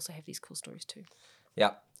also have these cool stories too.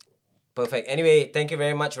 Yeah. Perfect. Anyway, thank you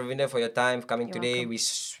very much, Ravinder, for your time coming You're today.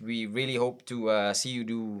 welcome. We really hope to see you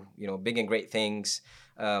do big and great things.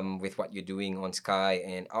 with what you're doing on Sky.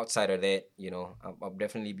 And outside of that, I'll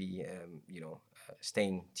definitely be,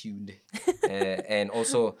 staying tuned. And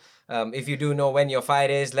also, if you do know when your fight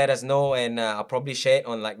is, let us know, and I'll probably share it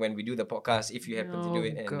on like when we do the podcast if you happen to do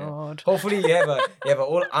it. And God. hopefully you have a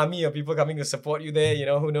whole army of people coming to support you there.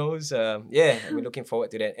 Who knows? Yeah, we're looking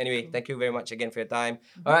forward to that. Anyway, thank you very much again for your time.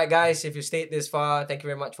 All right, guys, if you stayed this far, thank you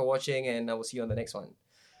very much for watching, and I will see you on the next one.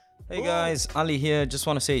 Hey guys, Ali here. Just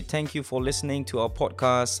want to say thank you for listening to our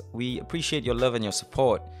podcast. We appreciate your love and your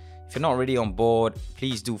support. If you're not already on board,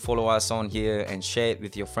 please do follow us on here and share it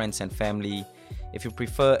with your friends and family. If you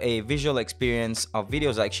prefer a visual experience, our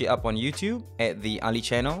videos are actually up on YouTube at the Ali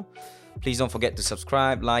channel. Please don't forget to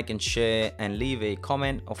subscribe, like and share, and leave a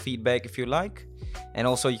comment or feedback if you like. And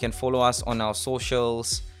also you can follow us on our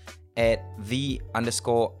socials at the_Ali_channel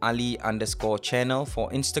for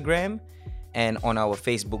Instagram, and on our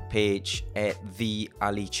Facebook page at The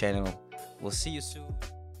Ali Channel. We'll see you soon.